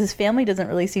because his family doesn't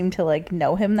really seem to like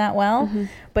know him that well. Mm-hmm.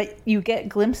 But you get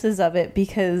glimpses of it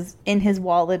because in his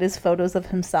wallet is photos of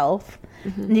himself.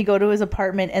 Mm-hmm. And you go to his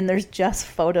apartment and there's just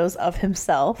photos of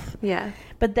himself. Yeah.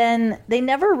 But then they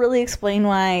never really explain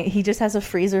why he just has a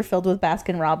freezer filled with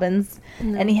Baskin-Robbins.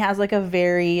 No. And he has like a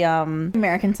very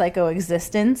American Psycho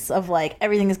existence of like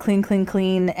everything is clean, clean,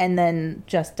 clean, and then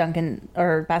just Dunkin'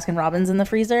 or Baskin-Robbins in the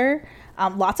freezer.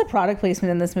 Lots of product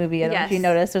placement in this movie. I don't know if you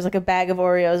noticed. There's like a bag of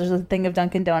Oreos. There's a thing of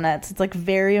Dunkin' Donuts. It's like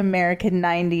very American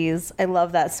 90s. I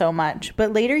love that so much.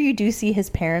 But later you do see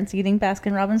his parents eating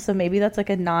Baskin-Robbins, so maybe that's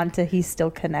like a nod to he's still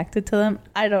connected to them.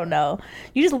 I don't know.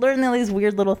 You just learn all these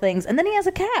weird little things. And then he has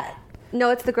a cat.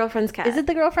 No, it's the girlfriend's cat. Is it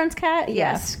the girlfriend's cat?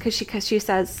 Yes, because she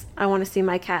says, I want to see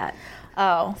my cat.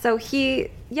 Oh. So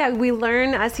we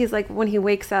learn as he's like, when he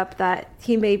wakes up, that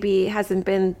he maybe hasn't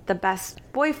been the best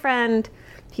boyfriend.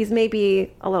 He's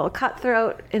maybe a little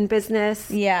cutthroat in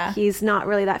business. Yeah. He's not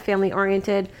really that family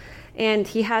oriented. And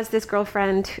he has this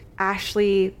girlfriend,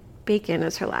 Ashley Bacon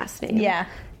is her last name. Yeah.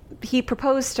 He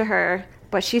proposed to her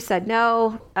but she said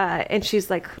no, and she's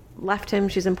like left him.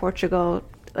 She's in Portugal,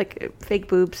 like fake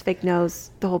boobs, fake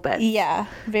nose, the whole bit. Yeah,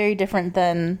 very different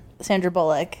than Sandra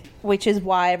Bullock, which is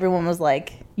why everyone was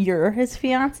like, you're his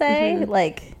fiance.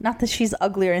 Like, not that she's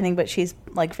ugly or anything, but she's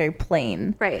like very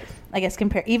plain, Right. I guess,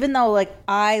 compare. Even though like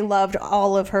I loved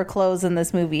all of her clothes in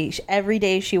this movie, every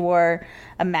day she wore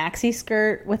a maxi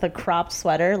skirt with a cropped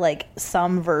sweater, like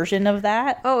some version of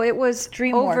that. Oh, it was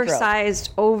Dream wardrobe.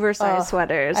 oversized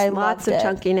sweaters. I Lots loved of it.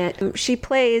 chunk in it. She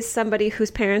plays somebody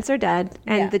whose parents are dead,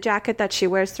 and Yeah. the jacket that she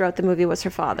wears throughout the movie was her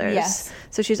father's. Yes.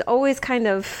 So she's always kind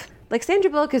of like,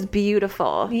 Sandra Bullock is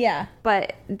beautiful. Yeah,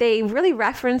 But they really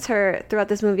reference her throughout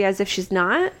this movie as if she's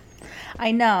not.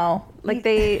 I know. Like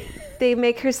they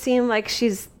make her seem like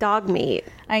she's dog meat.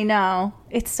 I know.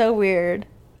 It's so weird.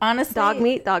 Honestly, Dog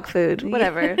meat, dog food,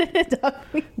 whatever. Dog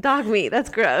meat. Dog meat, that's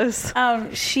gross.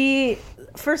 She,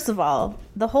 first of all,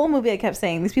 the whole movie I kept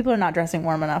saying these people are not dressing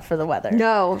warm enough for the weather.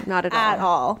 No, not at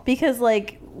all. Because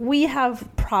like we have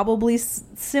probably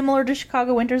similar to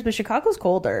Chicago winters, but Chicago's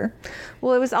colder.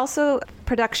 Well, it was also,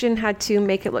 production had to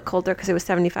make it look colder because it was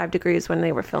 75 degrees when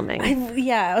they were filming.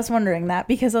 I was wondering that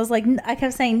because I was like, I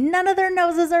kept saying none of their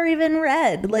noses are even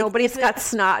red. Like, Nobody's got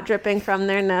snot dripping from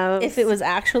their nose. if it was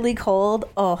actually cold,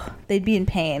 they'd be in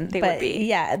pain. They but would be.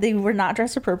 Yeah, they were not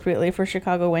dressed appropriately for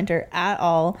Chicago winter at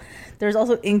all. There's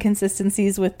also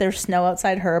inconsistencies with their snow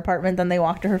outside her apartment. Then they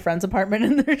walk to her friend's apartment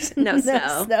and there's No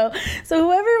snow. So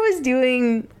whoever was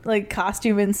doing like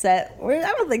costume and set, I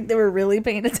don't think they were really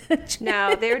paying attention.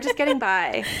 No, they were just getting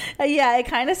by. Yeah, it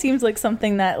kind of seems like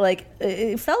something that like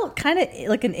it felt kind of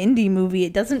like an indie movie.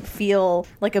 It doesn't feel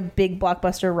like a big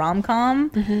blockbuster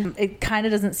rom-com. It kind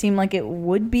of doesn't seem like it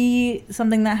would be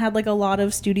something that had like a lot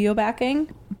of studio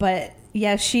backing. But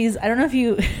yeah, I don't know if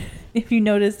you if you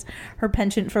noticed her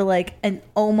penchant for like an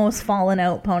almost fallen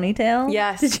out ponytail.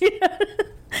 Yes. Did you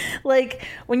like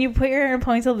when you put your hair in a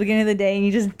ponytail at the beginning of the day and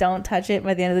you just don't touch it,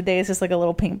 by the end of the day it's just like a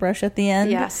little paintbrush at the end.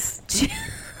 Yes.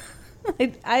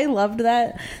 I loved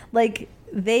that. Like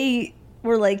they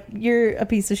were like, you're a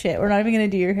piece of shit, we're not even gonna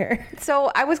do your hair.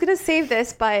 So I was going to save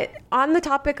this, but on the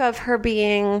topic of her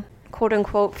being quote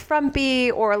unquote frumpy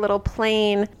or a little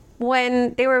plain,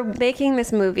 when they were making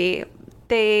this movie,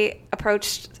 they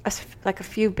approached a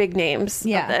few big names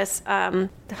Yeah. of this.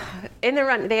 In the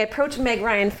run, they approached Meg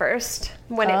Ryan first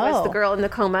when it was the girl in the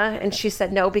coma, and she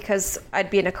said no because I'd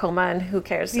be in a coma and who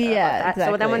cares about that. So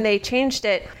then exactly. when they changed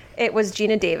it, it was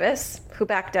Gina Davis who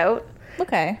backed out.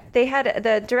 Okay. They had,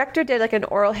 the director did like an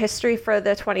oral history for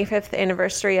the 25th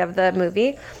anniversary of the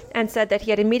movie and said that he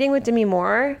had a meeting with Demi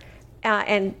Moore,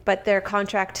 but their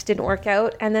contract didn't work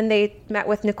out. And then they met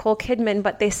with Nicole Kidman,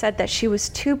 but they said that she was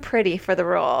too pretty for the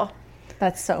role.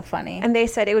 That's so funny. And they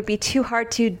said it would be too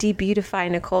hard to de-beautify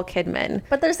Nicole Kidman.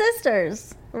 But they're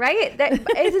sisters. Right? Isn't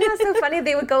that so funny?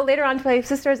 They would go later on to play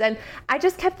sisters. And I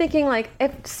just kept thinking, like,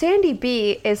 if Sandy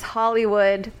B is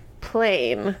Hollywood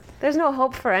plain, there's no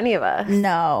hope for any of us.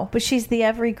 No, but she's the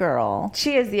every girl.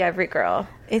 She is the every girl.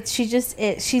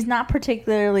 She's not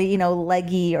particularly,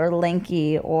 leggy or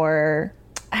lanky or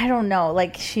I don't know,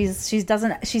 like she's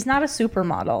not a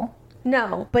supermodel.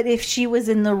 No. But if she was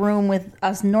in the room with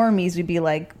us normies, we'd be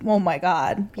like, oh my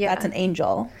God, Yeah. that's an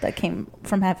angel that came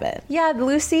from heaven. Yeah,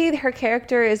 Lucy, her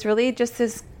character is really just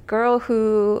this girl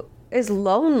who is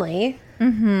lonely.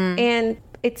 And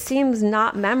it seems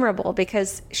not memorable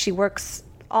because she works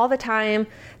all the time.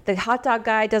 The hot dog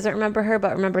guy doesn't remember her,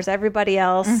 but remembers everybody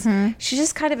else. She's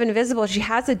just kind of invisible. She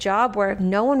has a job where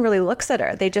no one really looks at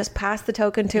her. They just pass the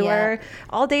token to her.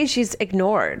 All day she's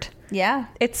ignored. Yeah.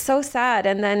 It's so sad.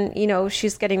 And then,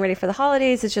 she's getting ready for the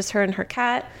holidays. It's just her and her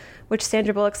cat, which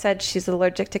Sandra Bullock said she's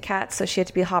allergic to cats, so she had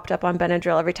to be hopped up on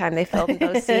Benadryl every time they filmed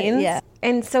those scenes. Yeah.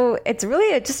 And so it's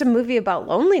really just a movie about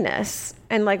loneliness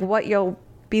and like what you'll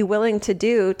be willing to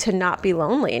do to not be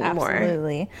lonely anymore.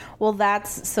 Absolutely. Well,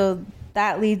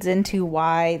 that leads into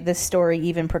why the story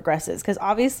even progresses. Because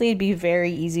obviously it'd be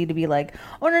very easy to be like,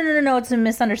 oh, no, it's a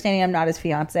misunderstanding. I'm not his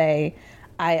fiance.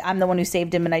 I'm the one who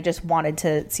saved him and I just wanted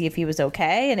to see if he was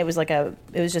okay. And it was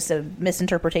just a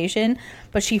misinterpretation.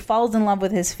 But she falls in love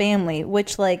with his family,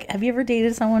 which have you ever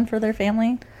dated someone for their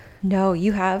family? No,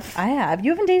 you have? I have.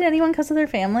 You haven't dated anyone because of their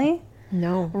family?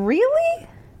 No. Really?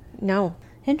 No.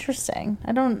 Interesting.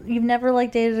 You've never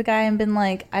dated a guy and been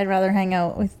like, I'd rather hang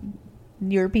out with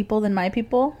your people than my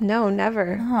people? No,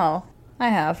 never. Oh, I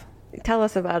have. Tell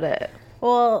us about it.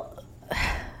 Well,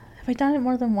 have I done it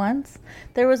more than once?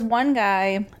 There was one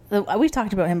guy, we've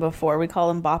talked about him before, we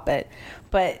call him Bop It,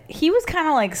 but he was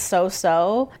kind of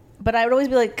so-so, but I would always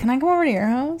be like, can I come over to your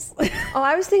house? Oh,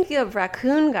 I was thinking of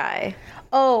Raccoon Guy.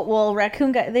 Oh, well,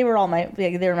 Raccoon Guy, they were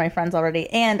my friends already.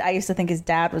 And I used to think his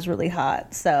dad was really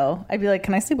hot. So I'd be like,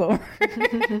 can I sleep over?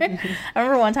 I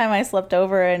remember one time I slept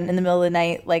over and in the middle of the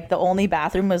night, like the only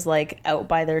bathroom was like out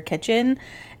by their kitchen.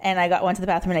 And I went to the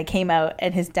bathroom and I came out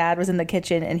and his dad was in the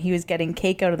kitchen and he was getting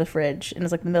cake out of the fridge. And it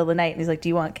was like the middle of the night. And he's like, do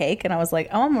you want cake? And I was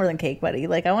like, I want more than cake, buddy.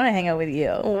 Like, I want to hang out with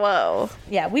you. Whoa.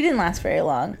 Yeah, we didn't last very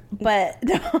long. But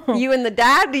no. You and the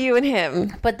dad, or you and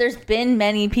him? But there's been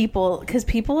many people, because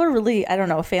people are really, I don't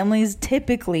know, families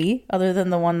typically, other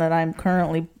than the one that I'm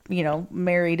currently,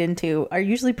 married into, are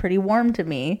usually pretty warm to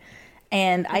me.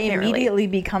 And I immediately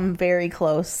become very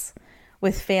close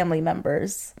with family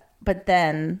members. But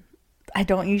then I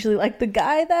don't usually like the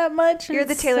guy that much. You're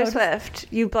the Taylor Swift.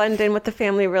 You blend in with the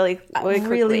family really quickly.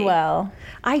 Really well.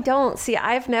 I don't. See,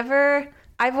 I've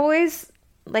always,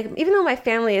 like, even though my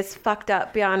family is fucked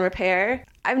up beyond repair,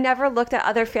 I've never looked at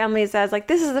other families as, like,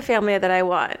 this is the family that I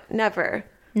want. Never.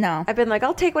 No. I've been like,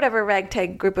 I'll take whatever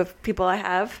ragtag group of people I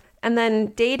have. And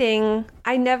then dating,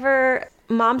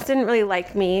 moms didn't really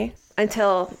like me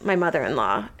until my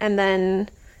mother-in-law. And then,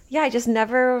 I just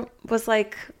never was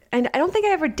like... And I don't think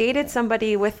I ever dated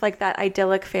somebody with like that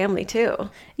idyllic family too.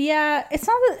 Yeah, it's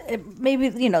not that maybe,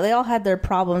 they all had their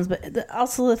problems, but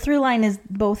also the through line is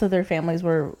both of their families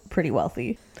were pretty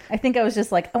wealthy. I think I was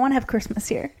just like, I want to have Christmas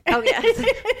here. Oh, yes.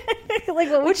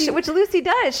 Like, which Lucy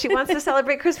does. She wants to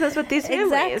celebrate Christmas with these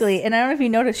families. Exactly. And I don't know if you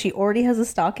noticed, she already has a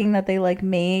stocking that they like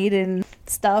made and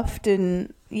stuffed.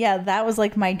 And yeah, that was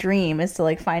like my dream, is to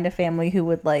like find a family who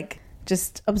would like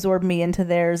just absorb me into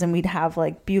theirs, and we'd have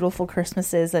like beautiful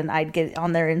Christmases and I'd get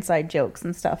on their inside jokes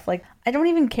and stuff. Like, I don't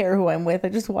even care who I'm with. I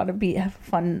just want to have a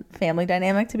fun family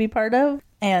dynamic to be part of.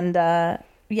 And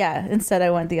instead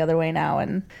I went the other way now,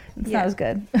 and it's not as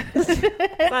good.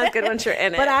 It's not as good once you're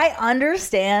in it. But I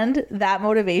understand that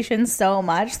motivation so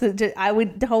much that I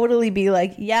would totally be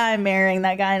like, yeah, I'm marrying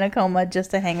that guy in a coma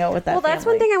just to hang out with that family. That's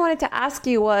one thing I wanted to ask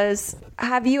you was,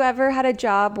 have you ever had a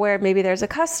job where maybe there's a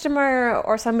customer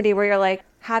or somebody where you're like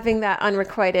having that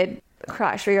unrequited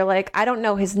crush, where you're like, I don't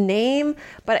know his name,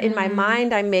 but in my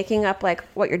mind I'm making up like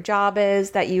what your job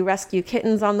is, that you rescue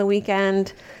kittens on the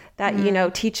weekend,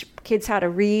 that teach kids how to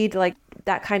read, like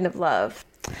that kind of love?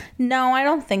 No, I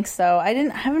don't think so. I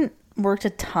haven't worked a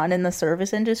ton in the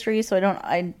service industry, so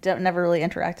I never really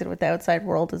interacted with the outside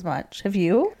world as much. Have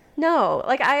you? No,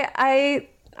 like I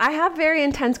have very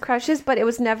intense crushes, but it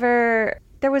was never.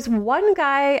 There was one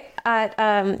guy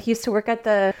at he used to work at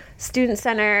the student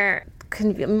center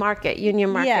Union Market.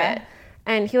 Yeah.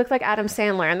 And he looked like Adam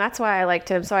Sandler, and that's why I liked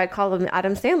him. So I called him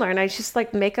Adam Sandler, and I just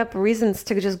like make up reasons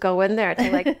to just go in there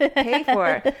to like pay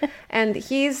for. And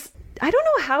I don't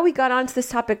know how we got onto this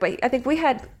topic, but I think we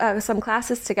had some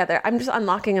classes together. I'm just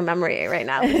unlocking a memory right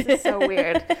now. This is so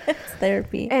weird. It's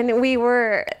therapy. And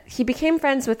he became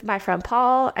friends with my friend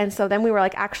Paul. And so then we were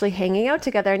like actually hanging out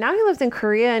together. Now he lives in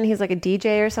Korea and he's like a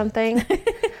DJ or something.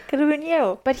 Could have been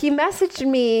you. But he messaged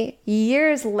me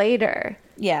years later.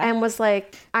 Yeah. And was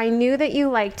like, I knew that you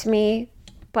liked me,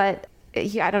 but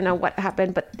I don't know what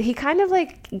happened. But he kind of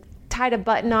like tied a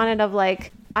button on it of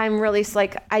like, I'm really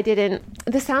like,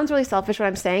 this sounds really selfish when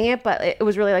I'm saying it, but it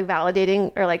was really like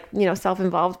validating or like,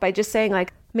 self-involved by just saying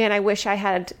like, man, I wish I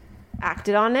had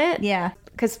acted on it. Yeah.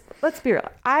 Because let's be real,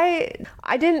 I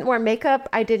didn't wear makeup.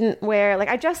 I didn't wear, like,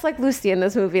 I dressed like Lucy in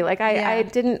this movie. Like I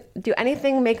didn't do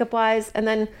anything makeup wise. And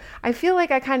then I feel like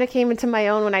I kind of came into my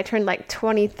own when I turned like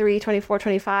 23, 24,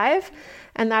 25.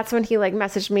 And that's when he like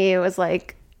messaged me. It was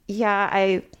like,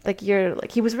 yeah,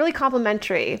 he was really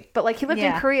complimentary, but like he lived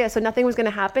in Korea, so nothing was going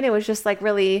to happen. It was just like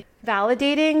really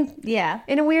validating. Yeah.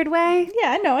 In a weird way.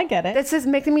 Yeah, no, I get it. This is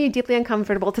making me deeply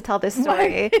uncomfortable to tell this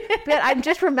story, but I'm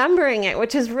just remembering it,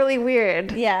 which is really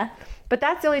weird. Yeah. But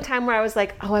that's the only time where I was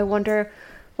like, oh, I wonder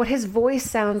what his voice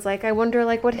sounds like. I wonder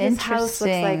like what his house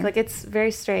looks like. Like, it's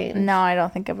very strange. No, I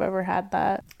don't think I've ever had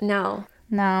that. No.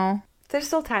 There's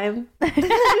still time.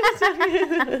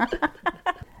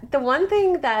 The one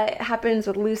thing that happens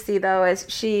with Lucy, though, is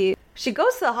she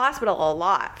goes to the hospital a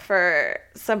lot for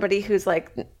somebody who's like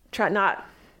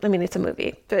it's a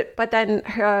movie, but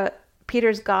then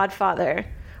Peter's godfather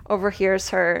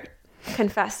overhears her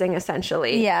confessing,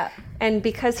 essentially. Yeah. And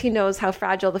because he knows how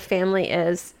fragile the family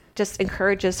is, just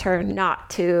encourages her not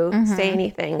to say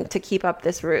anything, to keep up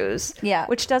this ruse. Yeah.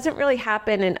 Which doesn't really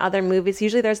happen in other movies.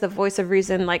 Usually there's the voice of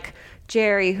reason, like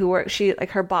Jerry,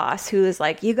 her boss, who is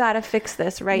like, you got to fix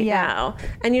this right now.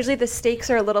 And usually the stakes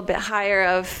are a little bit higher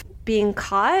of being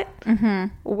caught.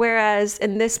 Whereas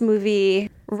in this movie,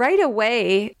 right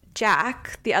away,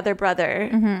 Jack, the other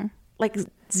brother, like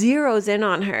zeroes in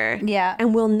on her. Yeah.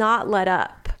 And will not let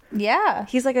up. Yeah.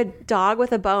 He's like a dog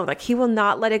with a bone. Like, he will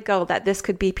not let it go that this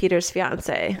could be Peter's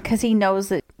fiance. Because he knows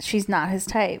that she's not his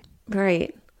type.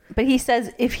 Right. But he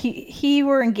says if he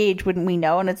were engaged, wouldn't we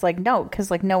know? And it's like, no,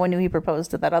 because like no one knew he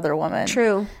proposed to that other woman.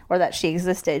 True. Or that she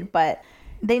existed. But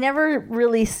they never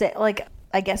really say, like,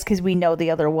 I guess because we know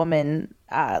the other woman,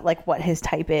 like what his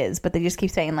type is. But they just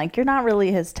keep saying like, you're not really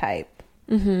his type.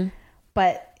 Mm-hmm.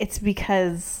 But it's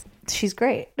because she's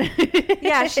great.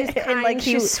 Yeah, she's kind, and like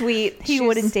she's sweet. He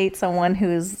wouldn't date someone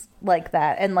who's like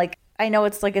that. And like, I know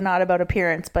it's like not about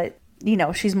appearance, but you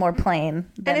know, she's more plain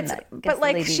than, and it's, but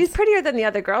like she's prettier than the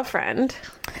other girlfriend.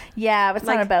 Yeah, but it's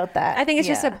like, not about that. I think it's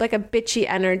just like a bitchy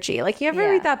energy. Like, you ever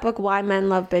read that book, Why Men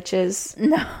Love Bitches?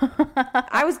 No.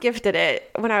 I was gifted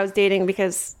it when I was dating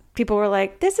because people were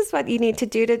like, this is what you need to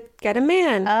do to get a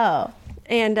man. Oh.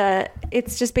 And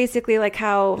it's just basically like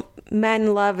how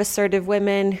men love assertive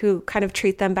women who kind of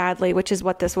treat them badly, which is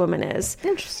what this woman is.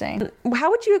 Interesting. How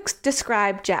would you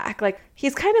describe Jack? Like,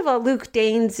 he's kind of a Luke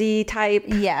Dainsy type.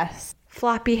 Yes.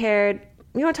 Floppy haired.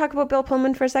 You want to talk about Bill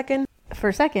Pullman for a second? For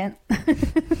a second. I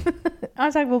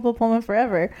want to talk about Bill Pullman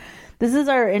forever. This is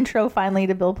our intro finally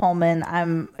to Bill Pullman.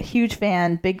 I'm a huge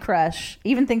fan, big crush.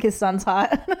 Even think his son's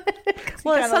hot.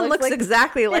 Well, his son looks like,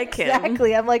 exactly like him.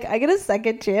 Exactly. I'm like, I get a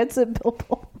second chance at Bill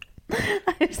Pullman.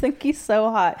 I just think he's so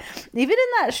hot. Even in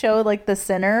that show, like The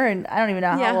Sinner, and I don't even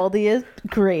know how old he is.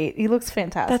 Great. He looks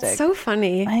fantastic. That's so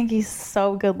funny. I think he's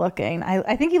so good looking.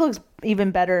 I think he looks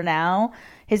even better now.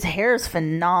 His hair is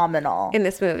phenomenal in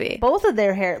this movie. Both of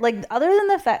their hair, like, other than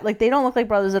the fact, like, they don't look like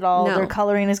brothers at all. No. Their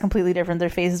coloring is completely different. Their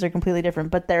faces are completely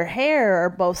different, but their hair are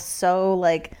both so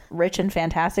like rich and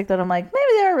fantastic that I'm like,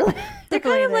 maybe they're really. They're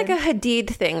kind of like a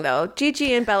Hadid thing, though.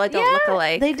 Gigi and Bella don't look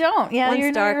alike. They don't. Yeah,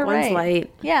 one's dark, one's light.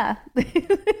 Yeah,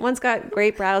 one's got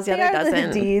great brows, the other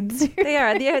doesn't. The Hadids. They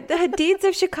are the Hadids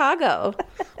of Chicago,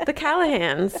 the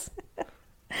Callahans.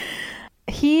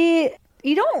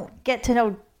 You don't get to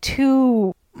know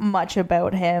too much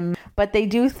about him, but they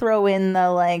do throw in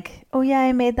the like, oh yeah,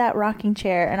 I made that rocking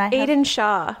chair, and Aidan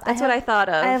Shaw. That's what I thought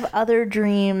of. I have other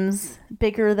dreams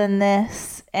bigger than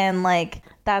this, and like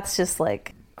that's just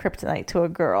like kryptonite to a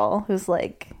girl who's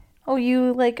like, oh,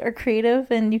 you like are creative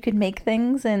and you can make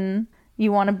things and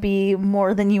you want to be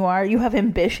more than you are. You have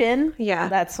ambition. Yeah,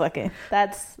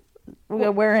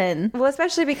 we're in. Well,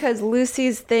 especially because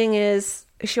Lucy's thing is,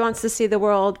 she wants to see the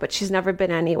world, but she's never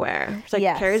been anywhere. She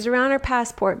carries around her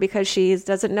passport because she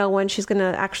doesn't know when she's going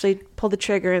to actually pull the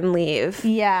trigger and leave.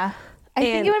 Yeah. I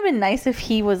think it would have been nice if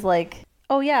he was like,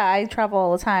 oh yeah, I travel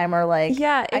all the time, or like...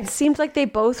 Yeah, it seemed like they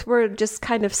both were just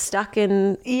kind of stuck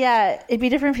in... Yeah, it'd be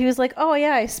different if he was like, oh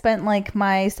yeah, I spent like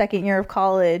my second year of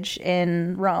college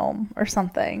in Rome or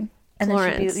something. And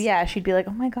Florence. then she'd be like,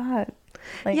 oh my God.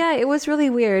 Like, yeah, it was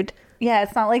really weird. Yeah,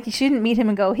 it's not like she didn't meet him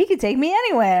and go, he could take me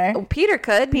anywhere. Oh, Peter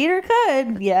could.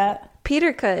 Yeah.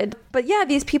 Peter could. But yeah,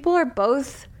 these people are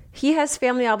both... He has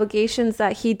family obligations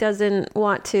that he doesn't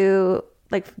want to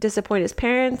like disappoint his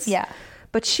parents. Yeah.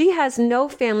 But she has no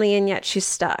family and yet she's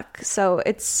stuck. So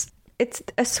it's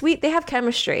a sweet... They have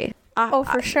chemistry.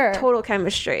 For sure. Total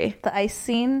chemistry. The ice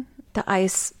scene. The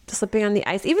ice. Slipping on the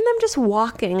ice. Even them just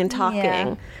walking and talking.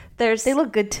 Yeah. They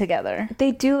look good together.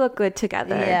 They do look good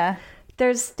together. Yeah.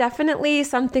 There's definitely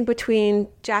something between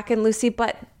Jack and Lucy,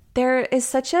 but there is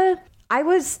such a... I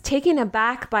was taken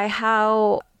aback by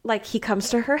how, like, he comes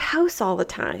to her house all the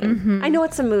time. Mm-hmm. I know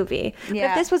it's a movie. Yeah.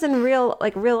 But if this was in real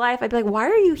life, I'd be like, why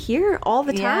are you here all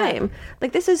the time? Yeah.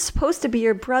 Like, this is supposed to be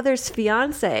your brother's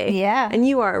fiance. Yeah. And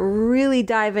you are really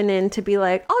diving in to be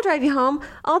like, I'll drive you home.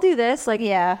 I'll do this. Like,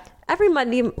 yeah.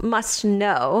 Everybody must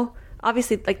know.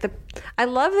 Obviously, like, I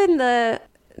love in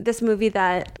this movie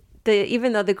that...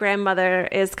 even though the grandmother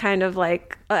is kind of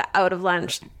like out of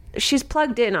lunch, she's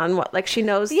plugged in on what, like, she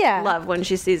knows love when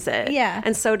she sees it. Yeah.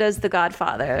 And so does the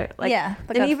Godfather. Like,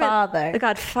 the Godfather.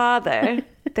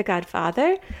 The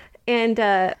Godfather. And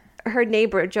her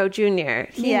neighbor, Joe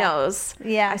Jr., he knows.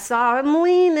 Yeah. I saw him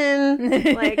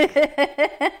leaning. Like,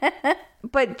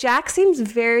 but Jack seems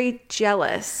very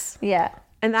jealous. Yeah.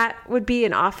 And that would be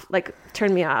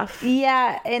turn me off.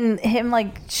 Yeah. And him,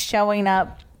 like, showing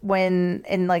up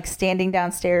like standing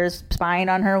downstairs spying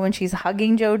on her when she's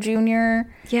hugging Joe Jr.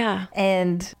 Yeah.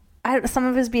 And some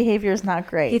of his behavior is not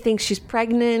great. He thinks she's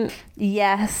pregnant.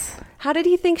 Yes. How did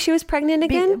he think she was pregnant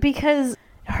again? Because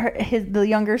the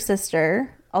younger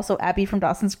sister, also Abby from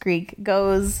Dawson's Creek,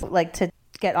 goes like to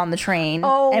get on the train.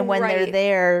 Oh, and when they're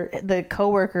there, the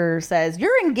coworker says,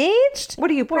 "You're engaged?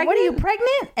 What are you pregnant? What are you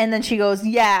pregnant?" And then she goes,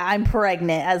 "Yeah, I'm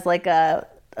pregnant," as like a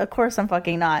of course I'm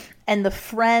fucking not. And the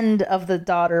friend of the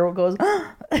daughter goes,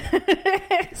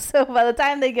 so by the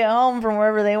time they get home from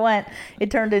wherever they went,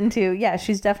 it turned into, yeah,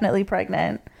 she's definitely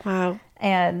pregnant. Wow.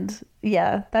 And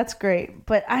yeah, that's great.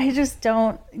 But I just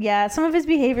don't, yeah, some of his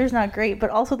behavior is not great, but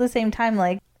also at the same time,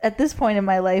 like at this point in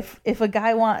my life, if a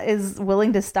guy is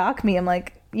willing to stalk me, I'm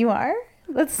like, you are?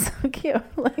 That's so cute.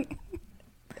 Like,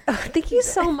 oh, thank you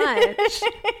so much.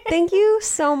 Thank you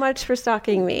so much for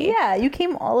stalking me. yeah, you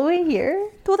came all the way here.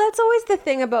 Well, that's always the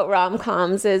thing about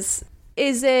rom-coms is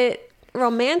it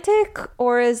romantic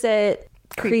or is it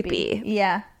creepy?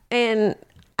 Yeah. And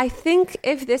I think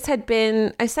if this had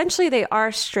been, essentially they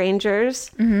are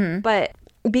strangers, but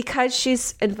because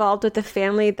she's involved with the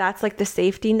family, that's like the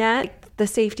safety net, the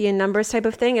safety in numbers type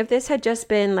of thing. If this had just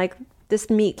been like this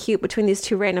meet cute between these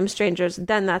two random strangers,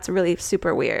 then that's really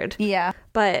super weird. Yeah.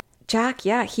 But Jack,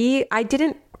 yeah, I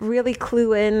didn't really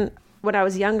clue in when I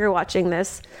was younger watching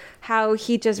this, how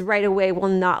he just right away will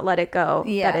not let it go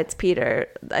that it's Peter,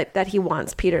 that he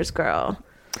wants Peter's girl.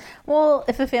 Well,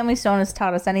 if a family stone has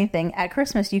taught us anything, at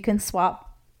Christmas you can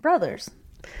swap brothers.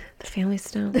 The family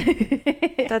stone.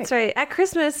 That's right. At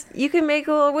Christmas, you can make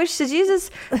a little wish to Jesus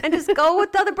and just go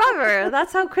with the other brother.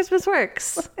 That's how Christmas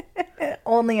works.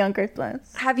 Only on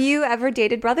Christmas. Have you ever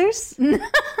dated brothers? No,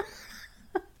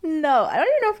 I don't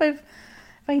even know if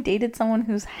I dated someone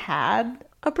who's had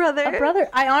A brother.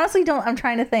 I honestly don't. I'm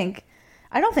trying to think.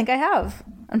 I don't think I have.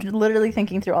 I'm literally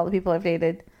thinking through all the people I've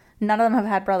dated. None of them have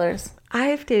had brothers.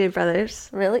 I've dated brothers.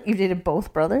 Really? You've dated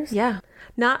both brothers? Yeah.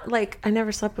 Not like I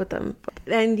never slept with them.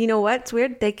 And you know what? It's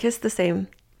weird. They kiss the same.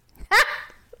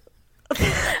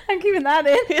 I'm keeping that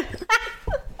in.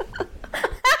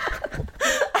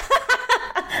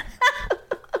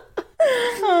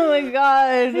 Oh my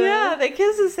god. Yeah, they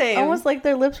kiss the same. Almost like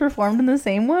their lips were formed in the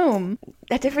same womb.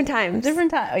 At different times.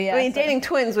 Different time. Oh, yeah. I mean, dating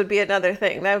twins would be another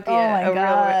thing. That would be a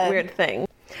real weird thing.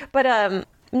 But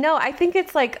no, I think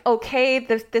it's like okay,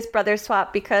 this brother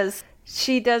swap because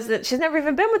she's never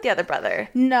even been with the other brother.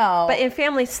 No. But in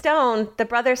Family Stone, the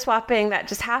brother swapping that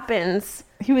just happens.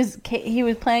 He was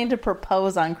planning to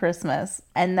propose on Christmas,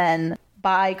 and then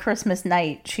by Christmas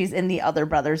night, she's in the other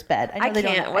brother's bed. I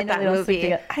can't with that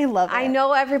movie. I love it. I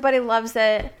know everybody loves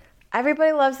it.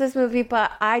 Everybody loves this movie,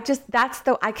 but I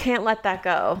can't let that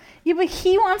go. Yeah, but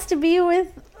he wants to be with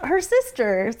her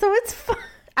sister, so it's fun.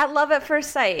 At love at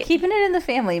first sight. Keeping it in the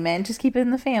family, man. Just keep it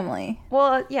in the family.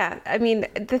 Well, yeah. I mean,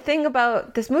 the thing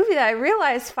about this movie that I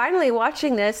realized finally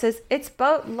watching this is it's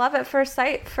about love at first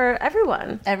sight for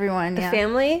everyone. Everyone, The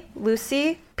family,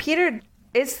 Lucy. Peter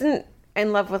isn't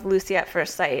in love with Lucy at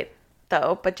first sight,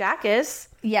 though, but Jack is.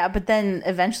 Yeah, but then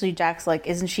eventually Jack's like,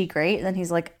 isn't she great? And then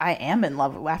he's like, I am in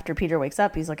love. After Peter wakes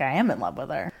up, he's like, I am in love with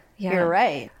her. Yeah. You're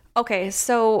right. Okay,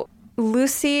 so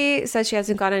Lucy says she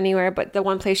hasn't gone anywhere, but the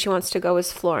one place she wants to go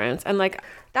is Florence. And like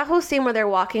that whole scene where they're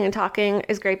walking and talking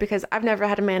is great because I've never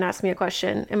had a man ask me a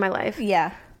question in my life.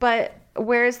 Yeah. But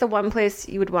where is the one place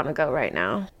you would want to go right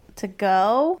now? To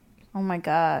go? Oh my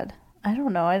God. I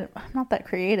don't know. I'm not that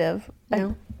creative.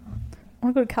 No. I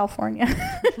want to go to California.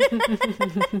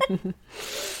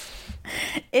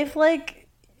 If like,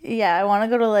 yeah, I want to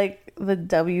go to like the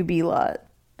WB lot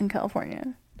in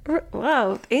California.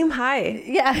 Wow, aim high.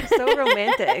 Yeah. So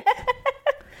romantic.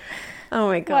 Oh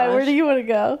my gosh. Why? Where do you want to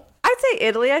go? I'd say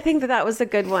Italy. I think that was a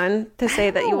good one to say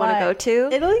that you want to go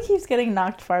to. Italy keeps getting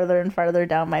knocked farther and farther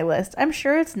down my list. I'm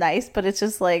sure it's nice, but it's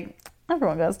just like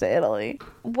everyone goes to Italy.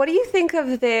 What do you think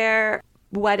of their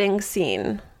wedding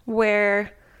scene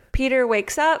where Peter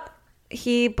wakes up,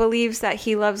 he believes that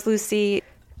he loves Lucy,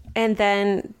 and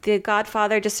then the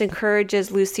godfather just encourages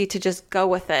Lucy to just go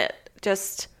with it.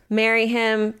 Just marry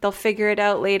him. They'll figure it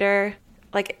out later.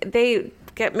 Like they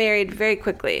get married very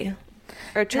quickly.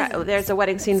 Or there's a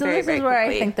wedding scene very, very quickly. So this is where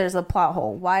I think there's a plot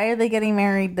hole. Why are they getting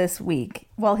married this week?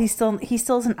 Well, he still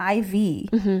is an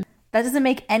IV. Mm-hmm. That doesn't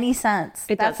make any sense.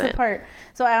 That's the part.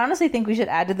 So I honestly think we should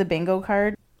add to the bingo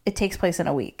card. It takes place in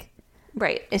a week.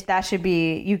 Right. That should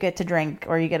be you get to drink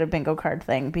or you get a bingo card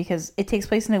thing because it takes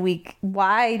place in a week.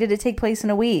 Why did it take place in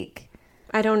a week?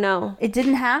 I don't know. It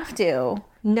didn't have to.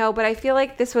 No, but I feel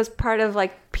like this was part of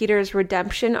like Peter's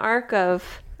redemption arc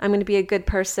of I'm going to be a good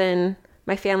person.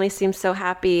 My family seems so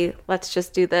happy. Let's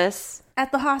just do this.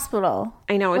 At the hospital.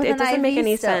 I know. It doesn't make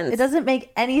any sense. It doesn't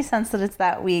make any sense that it's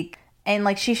that week. And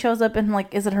like she shows up in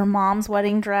like, is it her mom's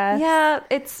wedding dress? Yeah,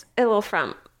 it's a little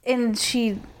frump. And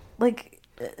she like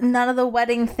none of the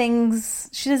wedding things.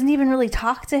 She doesn't even really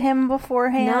talk to him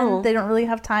beforehand. No. They don't really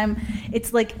have time.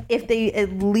 It's like if they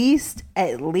at least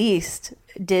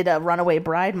did a runaway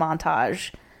bride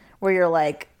montage where you're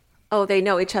like, Oh, they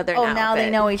know each other now. Oh, now they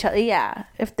know each other. Yeah.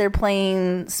 If they're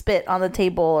playing spit on the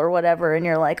table or whatever, and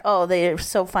you're like, oh, they're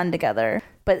so fun together.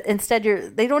 But instead,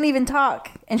 they don't even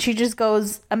talk. And she just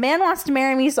goes, a man wants to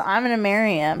marry me, so I'm going to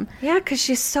marry him. Yeah, because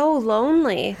she's so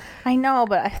lonely. I know,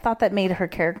 but I thought that made her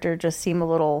character just seem a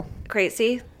little...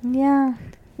 crazy. Yeah.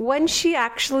 When she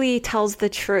actually tells the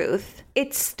truth,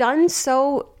 it's done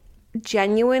so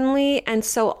genuinely and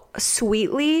so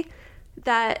sweetly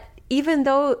that even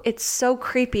though it's so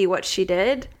creepy what she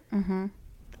did,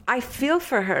 I feel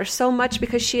for her so much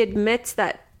because she admits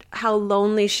that how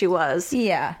lonely she was.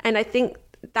 Yeah. And I think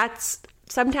that's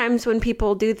sometimes when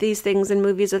people do these things in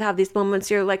movies that have these moments,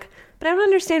 you're like, but I don't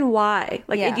understand why.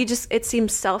 Like, it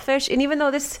seems selfish. And even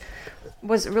though this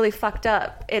was really fucked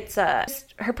up, it's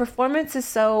her performance is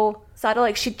so subtle.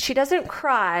 Like, she doesn't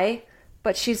cry,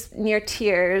 but she's near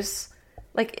tears.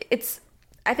 Like,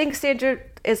 I think Sandra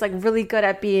is like really good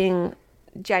at being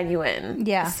genuine.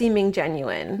 Yeah. Seeming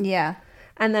genuine. Yeah.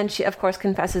 And then she, of course,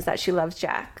 confesses that she loves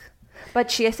Jack.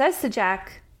 But she says to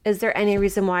Jack, is there any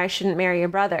reason why I shouldn't marry your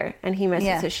brother? And he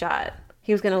misses his shot.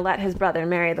 He was going to let his brother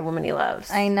marry the woman he loves.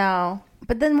 I know.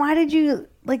 But then why did you,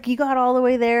 like, you got all the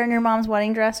way there in your mom's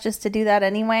wedding dress just to do that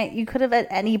anyway? You could have at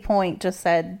any point just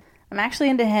said, I'm actually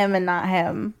into him and not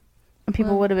him. And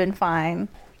people would have been fine.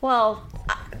 Well,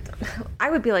 I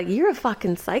would be like, you're a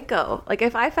fucking psycho. Like,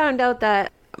 if I found out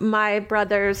that my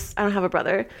brother's, I don't have a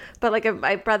brother, but like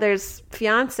my brother's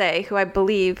fiance, who I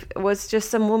believe was just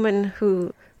some woman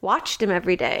who watched him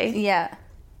every day. Yeah.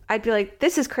 I'd be like,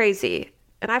 this is crazy.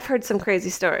 And I've heard some crazy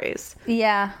stories.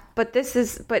 Yeah. But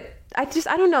I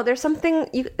don't know. There's something,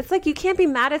 it's like you can't be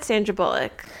mad at Sandra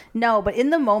Bullock. No, but in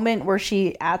the moment where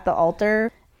she at the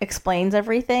altar explains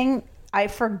everything, I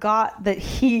forgot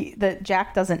that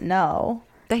Jack doesn't know.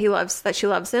 That she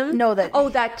loves him? No,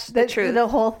 that's the truth. The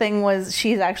whole thing was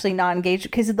she's actually not engaged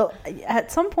because at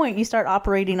some point you start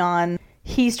operating on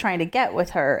he's trying to get with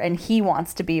her and he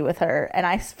wants to be with her, and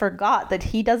I forgot that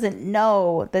he doesn't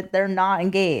know that they're not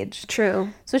engaged. True.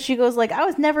 So she goes like, I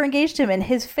was never engaged to him, and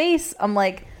his face, I'm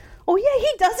like, oh yeah,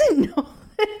 he doesn't know.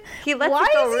 He lets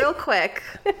it go real quick.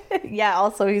 Yeah,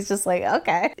 also he's just like,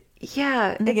 okay.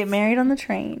 Yeah. They get married on the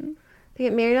train.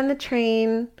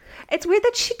 It's weird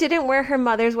that she didn't wear her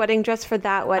mother's wedding dress for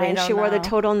that wedding. She wore the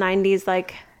total 90s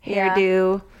like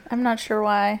hairdo. Yeah. I'm not sure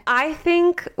why. I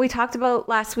think we talked about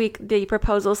last week the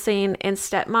proposal scene in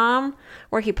Stepmom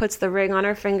where he puts the ring on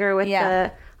her finger with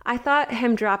I thought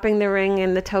him dropping the ring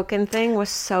and the token thing was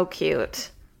so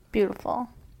cute. Beautiful.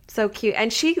 So cute.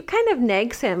 And she kind of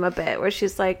nags him a bit where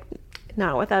she's like,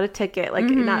 not without a ticket, like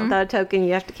not without a token,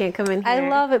 you can't come in here. I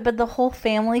love it, but the whole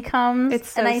family comes. It's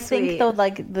so and I sweet. think though,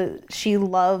 like she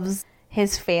loves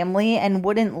his family and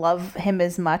wouldn't love him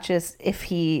as much as if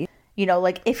he,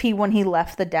 like if he, when he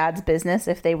left the dad's business,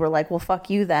 if they were like, well, fuck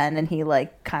you then, and he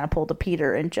like kind of pulled a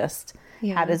Peter and just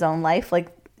had his own life. Like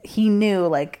he knew,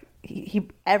 like he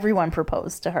everyone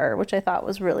proposed to her, which I thought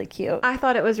was really cute. I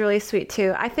thought it was really sweet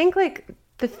too. I think like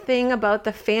the thing about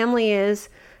the family is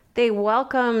they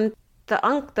welcomed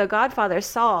the godfather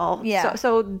Saul. Yeah.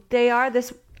 So they are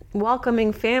this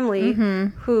welcoming family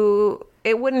who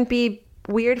it wouldn't be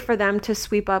weird for them to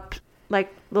sweep up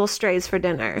like little strays for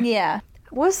dinner. Yeah.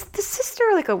 Was the sister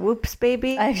like a whoops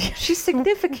baby? She's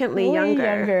significantly Way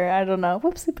younger. I don't know.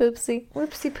 Whoopsie poopsie.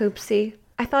 Whoopsie poopsie.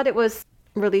 I thought it was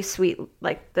really sweet,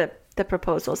 like the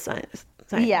proposal sign.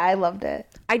 Yeah, I loved it.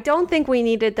 I don't think we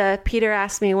needed the Peter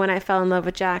asked me when I fell in love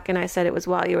with Jack and I said it was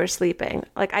while you were sleeping.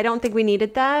 Like, I don't think we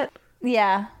needed that.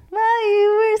 Yeah. While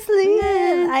you were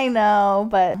sleeping. I know,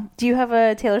 but do you have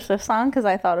a Taylor Swift song? Because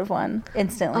I thought of one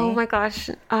instantly. Oh my gosh.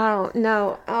 Oh,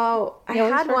 no. Oh, I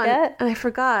had one and I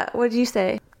forgot. What did you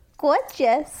say?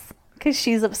 Gorgeous. Because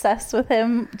she's obsessed with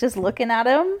him just looking at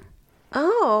him.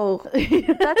 Oh,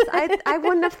 I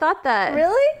wouldn't have thought that.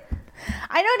 Really?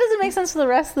 I know it doesn't make sense for the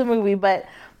rest of the movie, but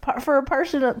for a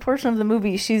portion of the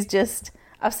movie, she's just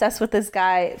obsessed with this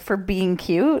guy for being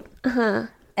cute. Uh-huh.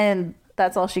 And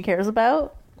that's all she cares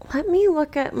about. Let me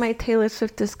look at my Taylor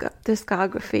Swift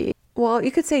discography. Well,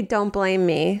 you could say Don't Blame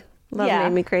Me. Love Made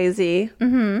Me Crazy.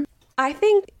 Mm-hmm. I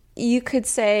think you could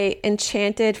say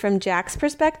Enchanted from Jack's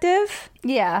perspective.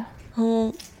 Yeah.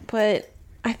 But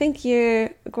I think your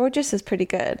Gorgeous is pretty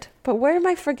good. But where am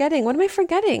I forgetting? What am I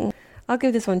forgetting? I'll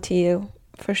give this one to you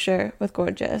for sure with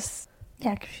Gorgeous.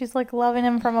 Yeah, because she's like loving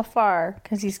him from afar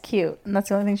because he's cute. And that's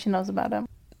the only thing she knows about him.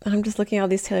 And I'm just looking at all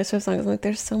these Taylor Swift songs. I'm like,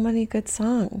 there's so many good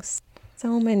songs.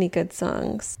 So many good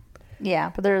songs.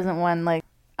 Yeah, but there isn't one like,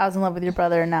 I was in love with your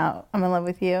brother and now I'm in love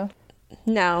with you.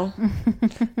 No.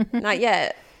 Not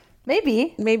yet.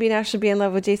 Maybe. Maybe now she'll be in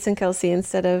love with Jason Kelce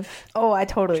instead of Oh, I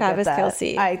totally Travis get that.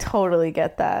 Kelce. I totally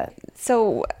get that.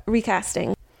 So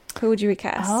recasting. Who would you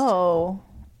recast? Oh,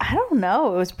 I don't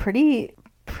know. It was pretty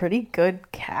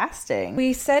good casting.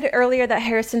 We said earlier that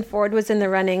Harrison Ford was in the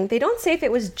running. They don't say if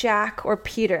it was Jack or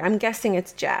Peter. I'm guessing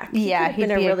it's Jack. Yeah, he'd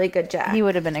been a really good Jack. He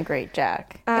would have been a great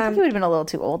Jack. I think he would have been a little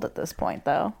too old at this point,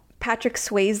 though. Patrick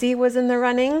Swayze was in the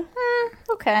running.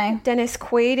 Okay. Dennis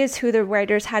Quaid is who the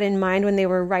writers had in mind when they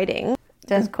were writing.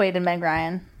 Dennis Quaid and Meg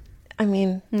Ryan. I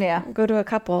mean, Yeah. go to a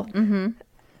couple.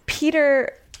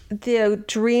 Peter, the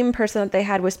dream person that they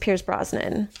had was Pierce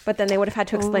Brosnan, but then they would have had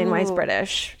to explain why he's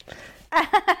British.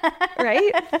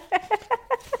 Right?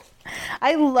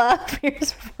 I love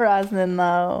Pierce Brosnan,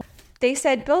 though. They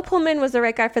said Bill Pullman was the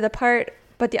right guy for the part,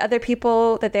 but the other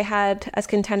people that they had as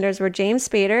contenders were James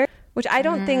Spader, which I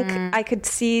don't think I could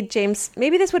see James.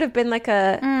 Maybe this would have been like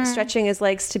a stretching his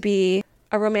legs to be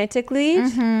a romantic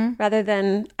lead rather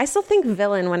than. I still think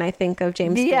villain when I think of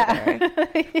James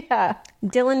Spader. Yeah.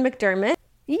 Dylan McDermott.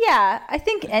 Yeah, I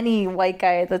think any white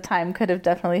guy at the time could have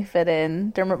definitely fit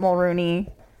in. Dermot Mulroney.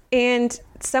 And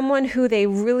someone who they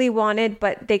really wanted,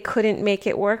 but they couldn't make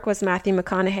it work was Matthew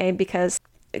McConaughey because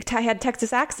he had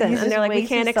Texas accent. He's And they're just like, way we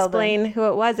can't too southern. explain who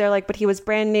it was. They're like, but he was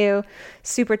brand new,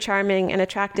 super charming and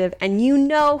attractive. And you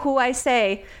know who I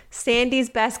say, Sandy's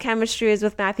best chemistry is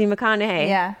with Matthew McConaughey.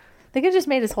 Yeah. They could have just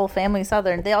made his whole family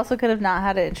Southern. They also could have not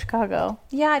had it in Chicago.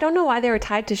 Yeah, I don't know why they were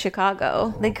tied to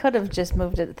Chicago. They could have just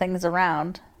moved things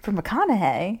around. For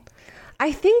McConaughey.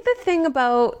 I think the thing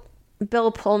about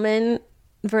Bill Pullman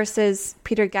versus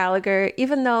Peter Gallagher,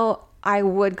 even though I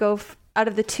would go out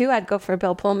of the two, I'd go for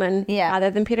Bill Pullman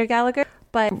rather than Peter Gallagher.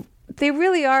 But they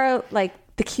really are like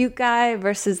the cute guy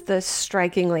versus the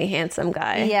strikingly handsome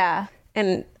guy. Yeah.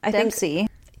 And I Dempsey. think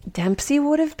Dempsey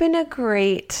would have been a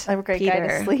great guy Peter.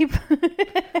 to sleep.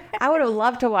 I would have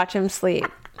loved to watch him sleep.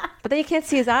 But then you can't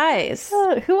see his eyes.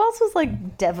 Who else was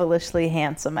like devilishly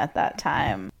handsome at that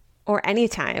time? Or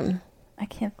anytime. I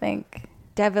can't think.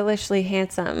 Devilishly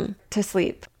handsome to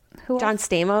sleep. Who John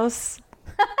Stamos.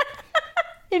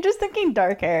 You're just thinking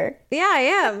dark hair. Yeah, I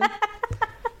am.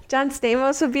 John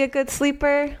Stamos would be a good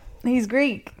sleeper. He's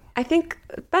Greek. I think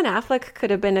Ben Affleck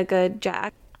could have been a good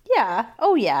Jack. Yeah.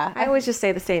 Oh, yeah. I always just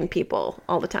say the same people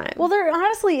all the time. Well, there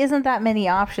honestly isn't that many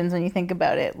options when you think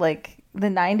about it. Like, the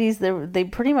 90s, they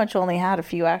pretty much only had a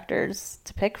few actors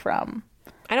to pick from.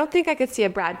 I don't think I could see a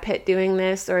Brad Pitt doing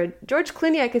this, or George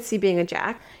Clooney I could see being a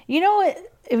Jack. You know what?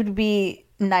 It would be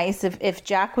nice if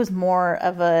Jack was more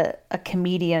of a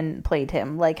comedian played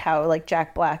him, like how like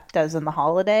Jack Black does in The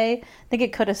Holiday. I think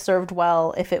it could have served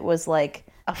well if it was like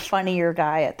a funnier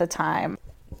guy at the time.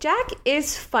 Jack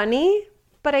is funny,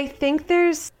 but I think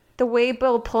there's the way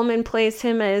Bill Pullman plays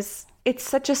him is it's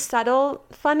such a subtle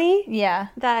funny Yeah.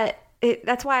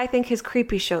 that's why I think his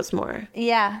creepy shows more.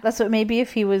 Yeah, that's what maybe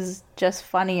if he was just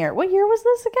funnier. What year was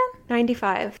this again?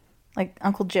 95. Like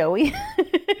Uncle Joey?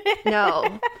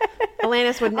 No.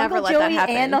 Alanis would never Uncle let Joey that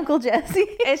happen. and Uncle Jesse.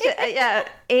 It's just, yeah,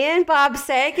 and Bob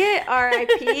Saget,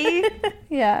 R.I.P.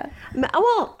 Yeah.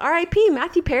 Well, R.I.P.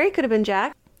 Matthew Perry could have been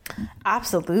Jack.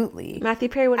 Absolutely. Matthew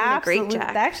Perry would have been a great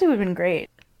Jack. That actually would have been great.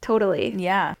 Totally.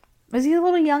 Yeah. Was he a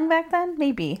little young back then?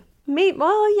 Maybe.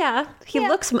 Well, yeah. He Yeah.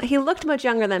 looked much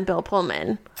younger than Bill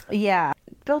Pullman. Yeah.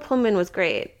 Bill Pullman was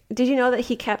great. Did you know that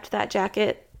he kept that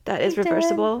jacket that is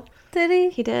reversible? Did he?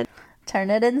 He did. Turn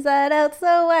it inside out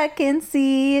so I can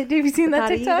see it. Have you seen that How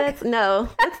do you- TikTok? No.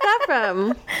 What's that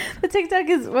from? The TikTok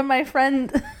is when my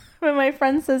friend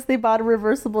says they bought a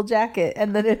reversible jacket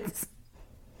and then it's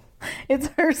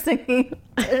her singing.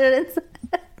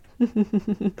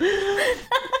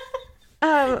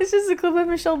 It's just a clip of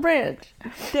Michelle Branch.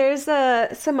 There's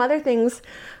some other things.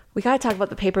 We got to talk about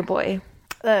the Paperboy.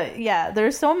 Yeah,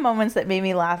 there's some moments that made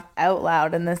me laugh out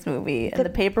loud in this movie, and the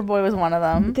Paperboy was one of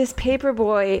them. This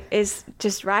Paperboy is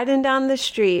just riding down the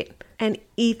street and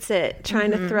eats it,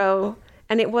 trying to throw.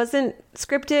 And it wasn't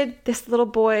scripted. This little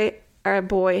boy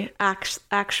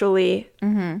actually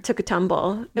took a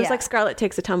tumble. It was like Scarlett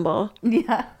Takes a Tumble.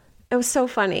 Yeah. It was so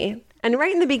funny. And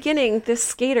right in the beginning, this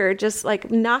skater just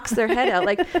like knocks their head out.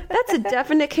 Like, that's a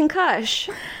definite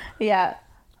concussion. Yeah.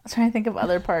 I was trying to think of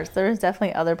other parts. There was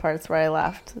definitely other parts where I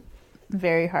laughed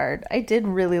very hard. I did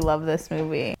really love this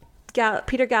movie.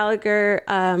 Peter Gallagher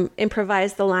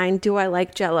improvised the line, "Do I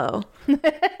like Jell-O?"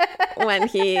 when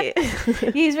he...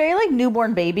 He's very like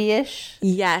newborn baby-ish.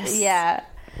 Yes. Yeah.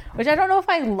 Which I don't know if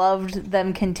I loved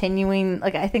them continuing.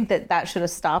 Like, I think that should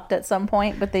have stopped at some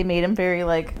point, but they made him very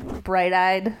like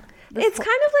bright-eyed. It's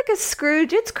kind of like a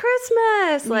Scrooge. It's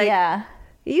Christmas. Like, yeah.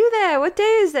 You there? What day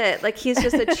is it? Like, he's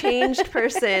just a changed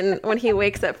person when he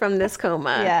wakes up from this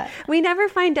coma. Yeah. We never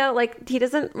find out, like, he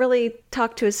doesn't really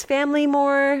talk to his family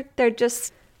more.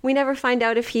 We never find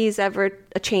out if he's ever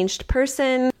a changed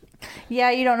person.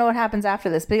 Yeah, you don't know what happens after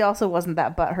this, but he also wasn't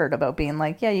that butthurt about being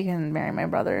like, yeah, you can marry my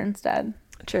brother instead.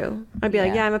 True. I'd be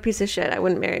like, yeah, I'm a piece of shit. I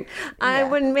wouldn't marry him. I Yeah.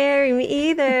 wouldn't marry me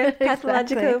either.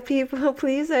 Pathological Exactly. people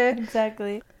pleaser.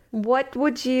 Exactly. What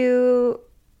would you...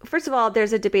 First of all,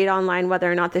 there's a debate online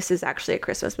whether or not this is actually a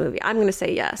Christmas movie. I'm going to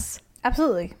say yes.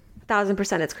 Absolutely.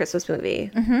 1,000% it's a Christmas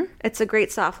movie. Mm-hmm. It's a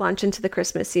great soft launch into the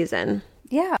Christmas season.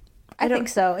 Yeah, I think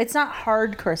so. It's not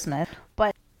hard Christmas,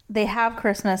 but they have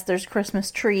Christmas. There's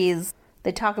Christmas trees.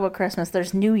 They talk about Christmas.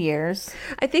 There's New Year's.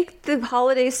 I think the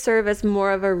holidays serve as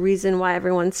more of a reason why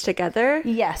everyone's together.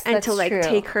 Yes, and that's to like true.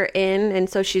 take her in, and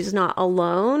so she's not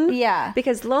alone. Yeah.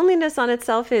 Because loneliness on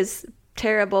itself is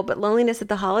terrible, but loneliness at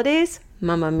the holidays,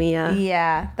 mamma mia.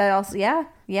 Yeah, that also,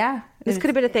 yeah. This could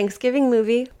have been a Thanksgiving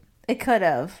movie, It could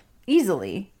have.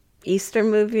 Easily. Easter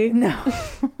movie. No.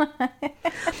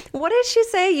 What did she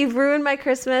say? You've ruined my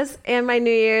Christmas and my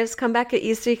New Year's. Come back at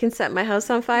Easter, you can set my house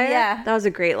on fire. Yeah. That was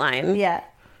a great line. Yeah.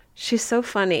 She's so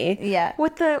funny. Yeah.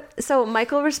 So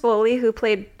Michael Rispoli, who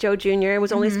played Joe Jr.,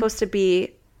 was only supposed to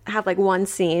have like one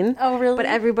scene. Oh, really? But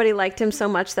everybody liked him so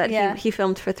much that Yeah. he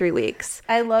filmed for 3 weeks.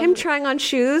 I love him trying on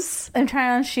shoes. I'm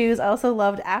trying on shoes. I also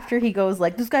loved after he goes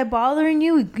like, this guy bothering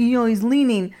you? You know, he's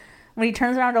leaning. When he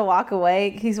turns around to walk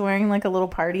away, he's wearing like a little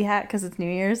party hat because it's New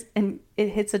Year's, and it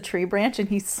hits a tree branch and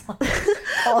he falls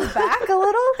back a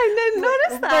little. I didn't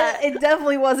notice that. But it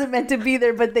definitely wasn't meant to be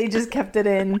there, but they just kept it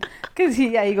in because he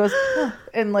goes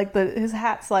and like his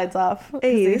hat slides off. 'cause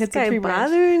Hey, it this hits a guy tree branch.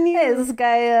 bothering you? Hey, this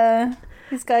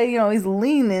guy, you know, he's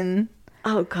leaning.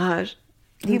 Oh gosh.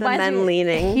 He The reminds men me-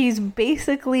 leaning. He's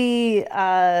basically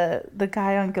the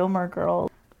guy on Gilmore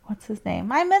Girls. What's his name?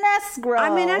 I'm an escrow.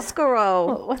 I'm an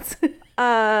escrow. What's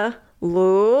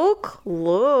Luke.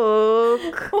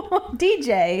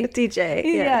 DJ? DJ.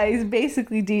 Yeah, he's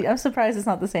basically DJ. I'm surprised it's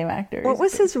not the same actor. What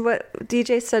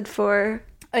DJ stood for?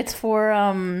 It's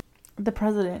for the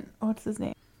president. What's his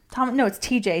name? No, it's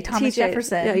TJ. Thomas TJ.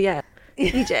 Jefferson. Yeah.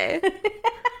 DJ.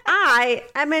 I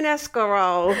am an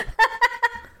escrow.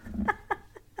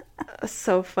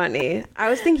 So funny. I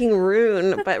was thinking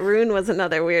Rune, but Rune was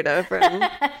another weirdo from...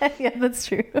 Yeah, that's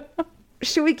true.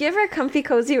 Should we give our comfy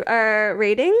cozy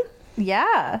rating?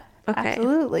 Yeah, Okay.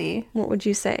 absolutely. What would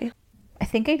you say? I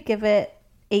think I'd give it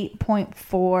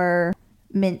 8.4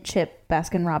 mint chip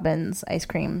Baskin Robbins ice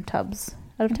cream tubs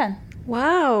out of 10.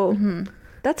 Wow.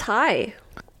 That's high.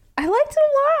 I liked it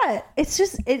a lot. It's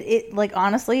just it like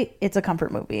honestly, it's a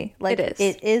comfort movie. Like It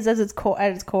is. It is at its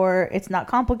core. It's not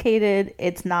complicated.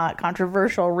 It's not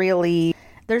controversial. Really,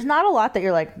 there's not a lot that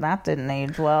you're like that didn't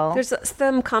age well. There's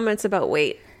some comments about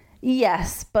weight.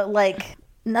 Yes, but like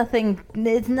nothing.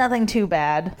 It's nothing too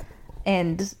bad.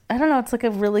 And I don't know. It's like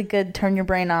a really good turn your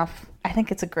brain off. I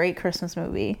think it's a great Christmas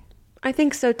movie. I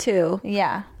think so too.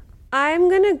 Yeah. I'm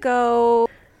going to go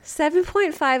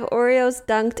 7.5 Oreos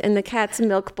dunked in the cat's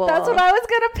milk bowl. That's what I was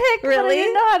gonna pick. But I Really?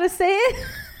 didn't know how to say it.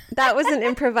 That was an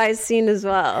improvised scene as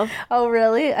well. Oh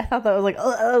really? I thought that was like,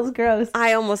 oh, that was gross.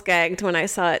 I almost gagged when I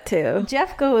saw it too.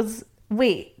 Jeff goes,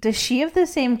 wait, does she have the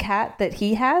same cat that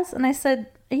he has? And I said,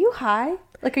 are you high?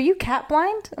 Like, are you cat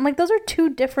blind? I'm like, those are two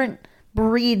different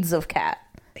breeds of cat.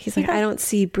 He's like, I don't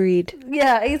see breed.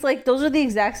 Yeah, he's like, those are the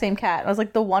exact same cat. And I was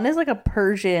like, the one is like a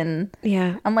Persian.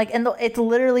 Yeah. I'm like, and it's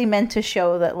literally meant to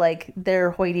show that like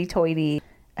they're hoity-toity,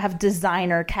 have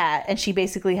designer cat, and she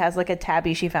basically has like a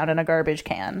tabby she found in a garbage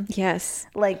can. Yes.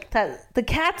 Like that, the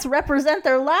cats represent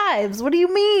their lives. What do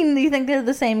you mean? Do you think they're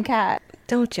the same cat?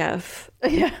 Don't, Jeff.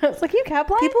 Yeah, it's like, you cat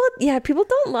blind? People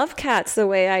don't love cats the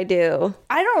way I do.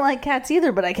 I don't like cats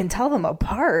either, but I can tell them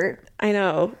apart. I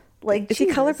know. Like, Is he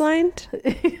Jesus. colorblind?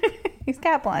 He's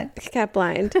cat blind. He's cat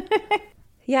blind.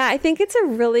 Yeah, I think it's a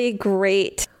really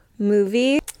great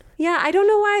movie. Yeah, I don't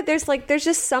know why. There's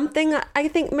just something I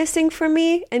think missing for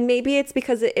me. And maybe it's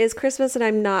because it is Christmas and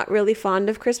I'm not really fond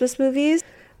of Christmas movies.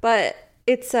 But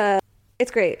it's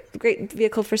great. Great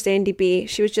vehicle for Sandy B.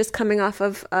 She was just coming off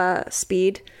of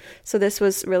Speed. So this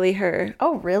was really her.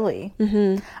 Oh, really?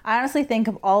 Mm-hmm. I honestly think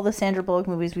of all the Sandra Bullock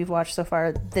movies we've watched so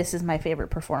far, this is my favorite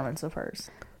performance of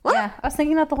hers. What? Yeah, I was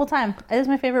thinking that the whole time. It is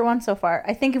my favorite one so far.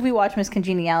 I think if we watch Miss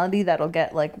Congeniality, that'll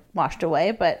get like washed away.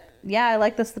 But yeah, I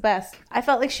like this the best. I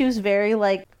felt like she was very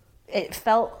like, it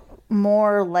felt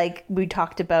more like we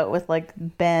talked about with like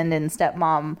Ben and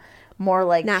Stepmom, more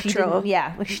like Natural.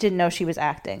 Like she didn't know she was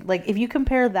acting. Like if you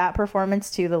compare that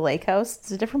performance to The Lake House, it's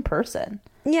a different person.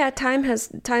 Yeah, time has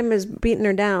beaten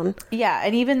her down. Yeah,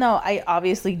 and even though I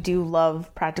obviously do love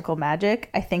practical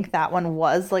magic, I think that one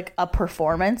was like a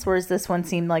performance, whereas this one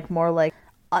seemed like more like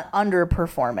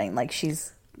underperforming. Like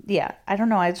she's, yeah, I don't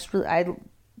know.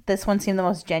 This one seemed the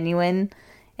most genuine,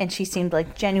 and she seemed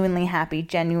like genuinely happy,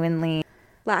 genuinely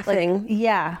Laughing. Like,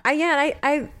 yeah.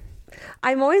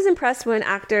 I'm always impressed when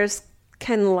actors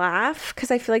can laugh,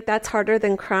 because I feel like that's harder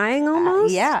than crying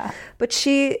almost. Yeah. But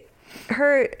she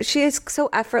is so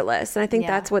effortless, and I think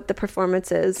that's what the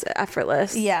performance is,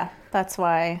 effortless. Yeah, that's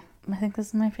why I think this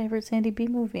is my favorite Sandy B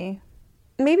movie.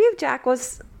 Maybe if Jack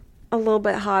was a little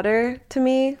bit hotter to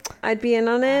me, I'd be in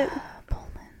on it.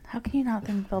 Pullman. How can you not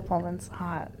think Bill Pullman's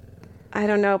hot? I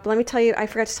don't know, but let me tell you, I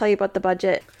forgot to tell you about the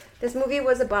budget. This movie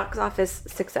was a box office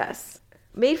success.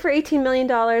 Made for $18 million,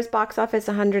 box office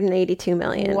 $182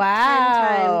 million. Wow.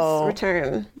 10 times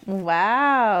return.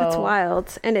 Wow. That's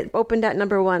wild. And it opened at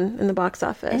number 1 in the box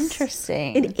office.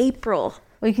 Interesting. In April.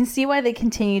 Well, you can see why they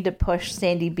continued to push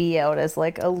Sandy B out as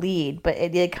like a lead, but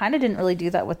it kind of didn't really do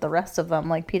that with the rest of them.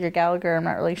 Like Peter Gallagher, I'm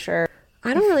not really sure.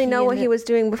 I don't really know what he was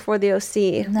doing before the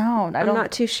OC. No, I'm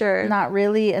not too sure. Not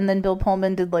really. And then Bill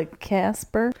Pullman did like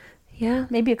Casper. Yeah.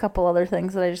 Maybe a couple other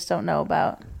things that I just don't know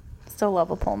about. Still love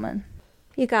a Pullman.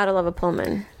 You gotta love a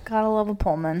Pullman. Gotta love a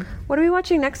Pullman. What are we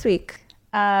watching next week?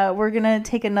 We're gonna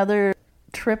take another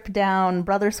trip down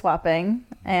brother swapping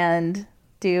and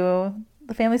do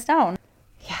The Family Stone.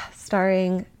 Yeah,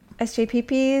 starring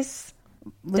SJPPs,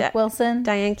 Luke Wilson,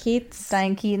 Diane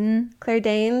Keaton, Claire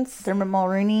Danes, Dermot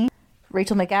Mulroney,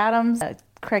 Rachel McAdams,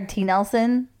 Craig T.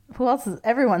 Nelson. Who else is?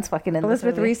 Everyone's fucking in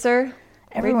Elizabeth this movie. Reeser.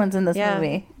 Everyone's in this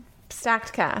movie.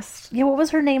 Stacked cast. Yeah, what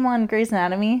was her name on Grey's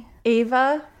Anatomy?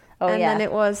 Ava. Oh, and yeah. then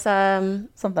it was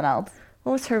something else.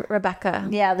 What was her? Rebecca.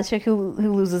 Yeah, the chick who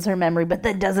loses her memory, but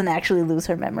then doesn't actually lose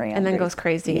her memory. And then goes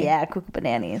crazy. Yeah, cuckoo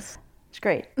bananas. It's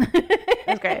great. It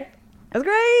was great. It was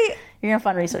great. You're gonna have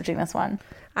fun researching this one.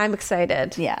 I'm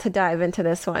excited to dive into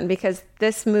this one, because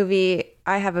this movie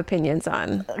I have opinions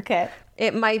on. Okay.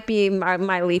 It might be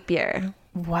my leap year.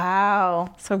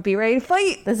 Wow. So be ready to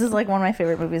fight. This is like one of my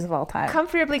favorite movies of all time.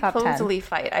 Comfortably, Top closely 10.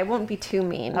 fight. I won't be too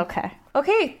mean. Okay.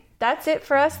 That's it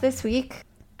for us this week.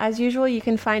 As usual, you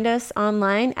can find us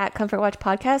online at Comfort Watch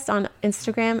Podcast on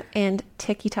Instagram and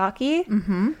TikTok.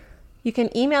 Mm-hmm. You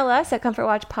can email us at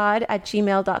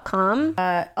comfortwatchpod@gmail.com.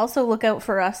 Also, look out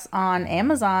for us on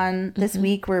Amazon this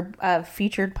week. We're a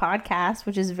featured podcast,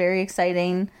 which is very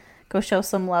exciting. Go show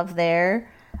some love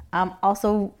there.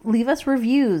 Also, leave us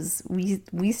reviews. We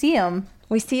see them.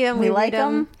 We see them. We like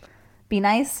them. Be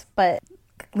nice, but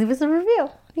leave us a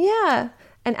review. Yeah.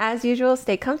 And as usual,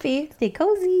 stay comfy. Stay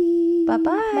cozy.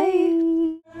 Bye-bye.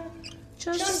 Bye.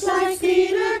 Just like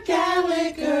Peter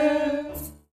Gallagher.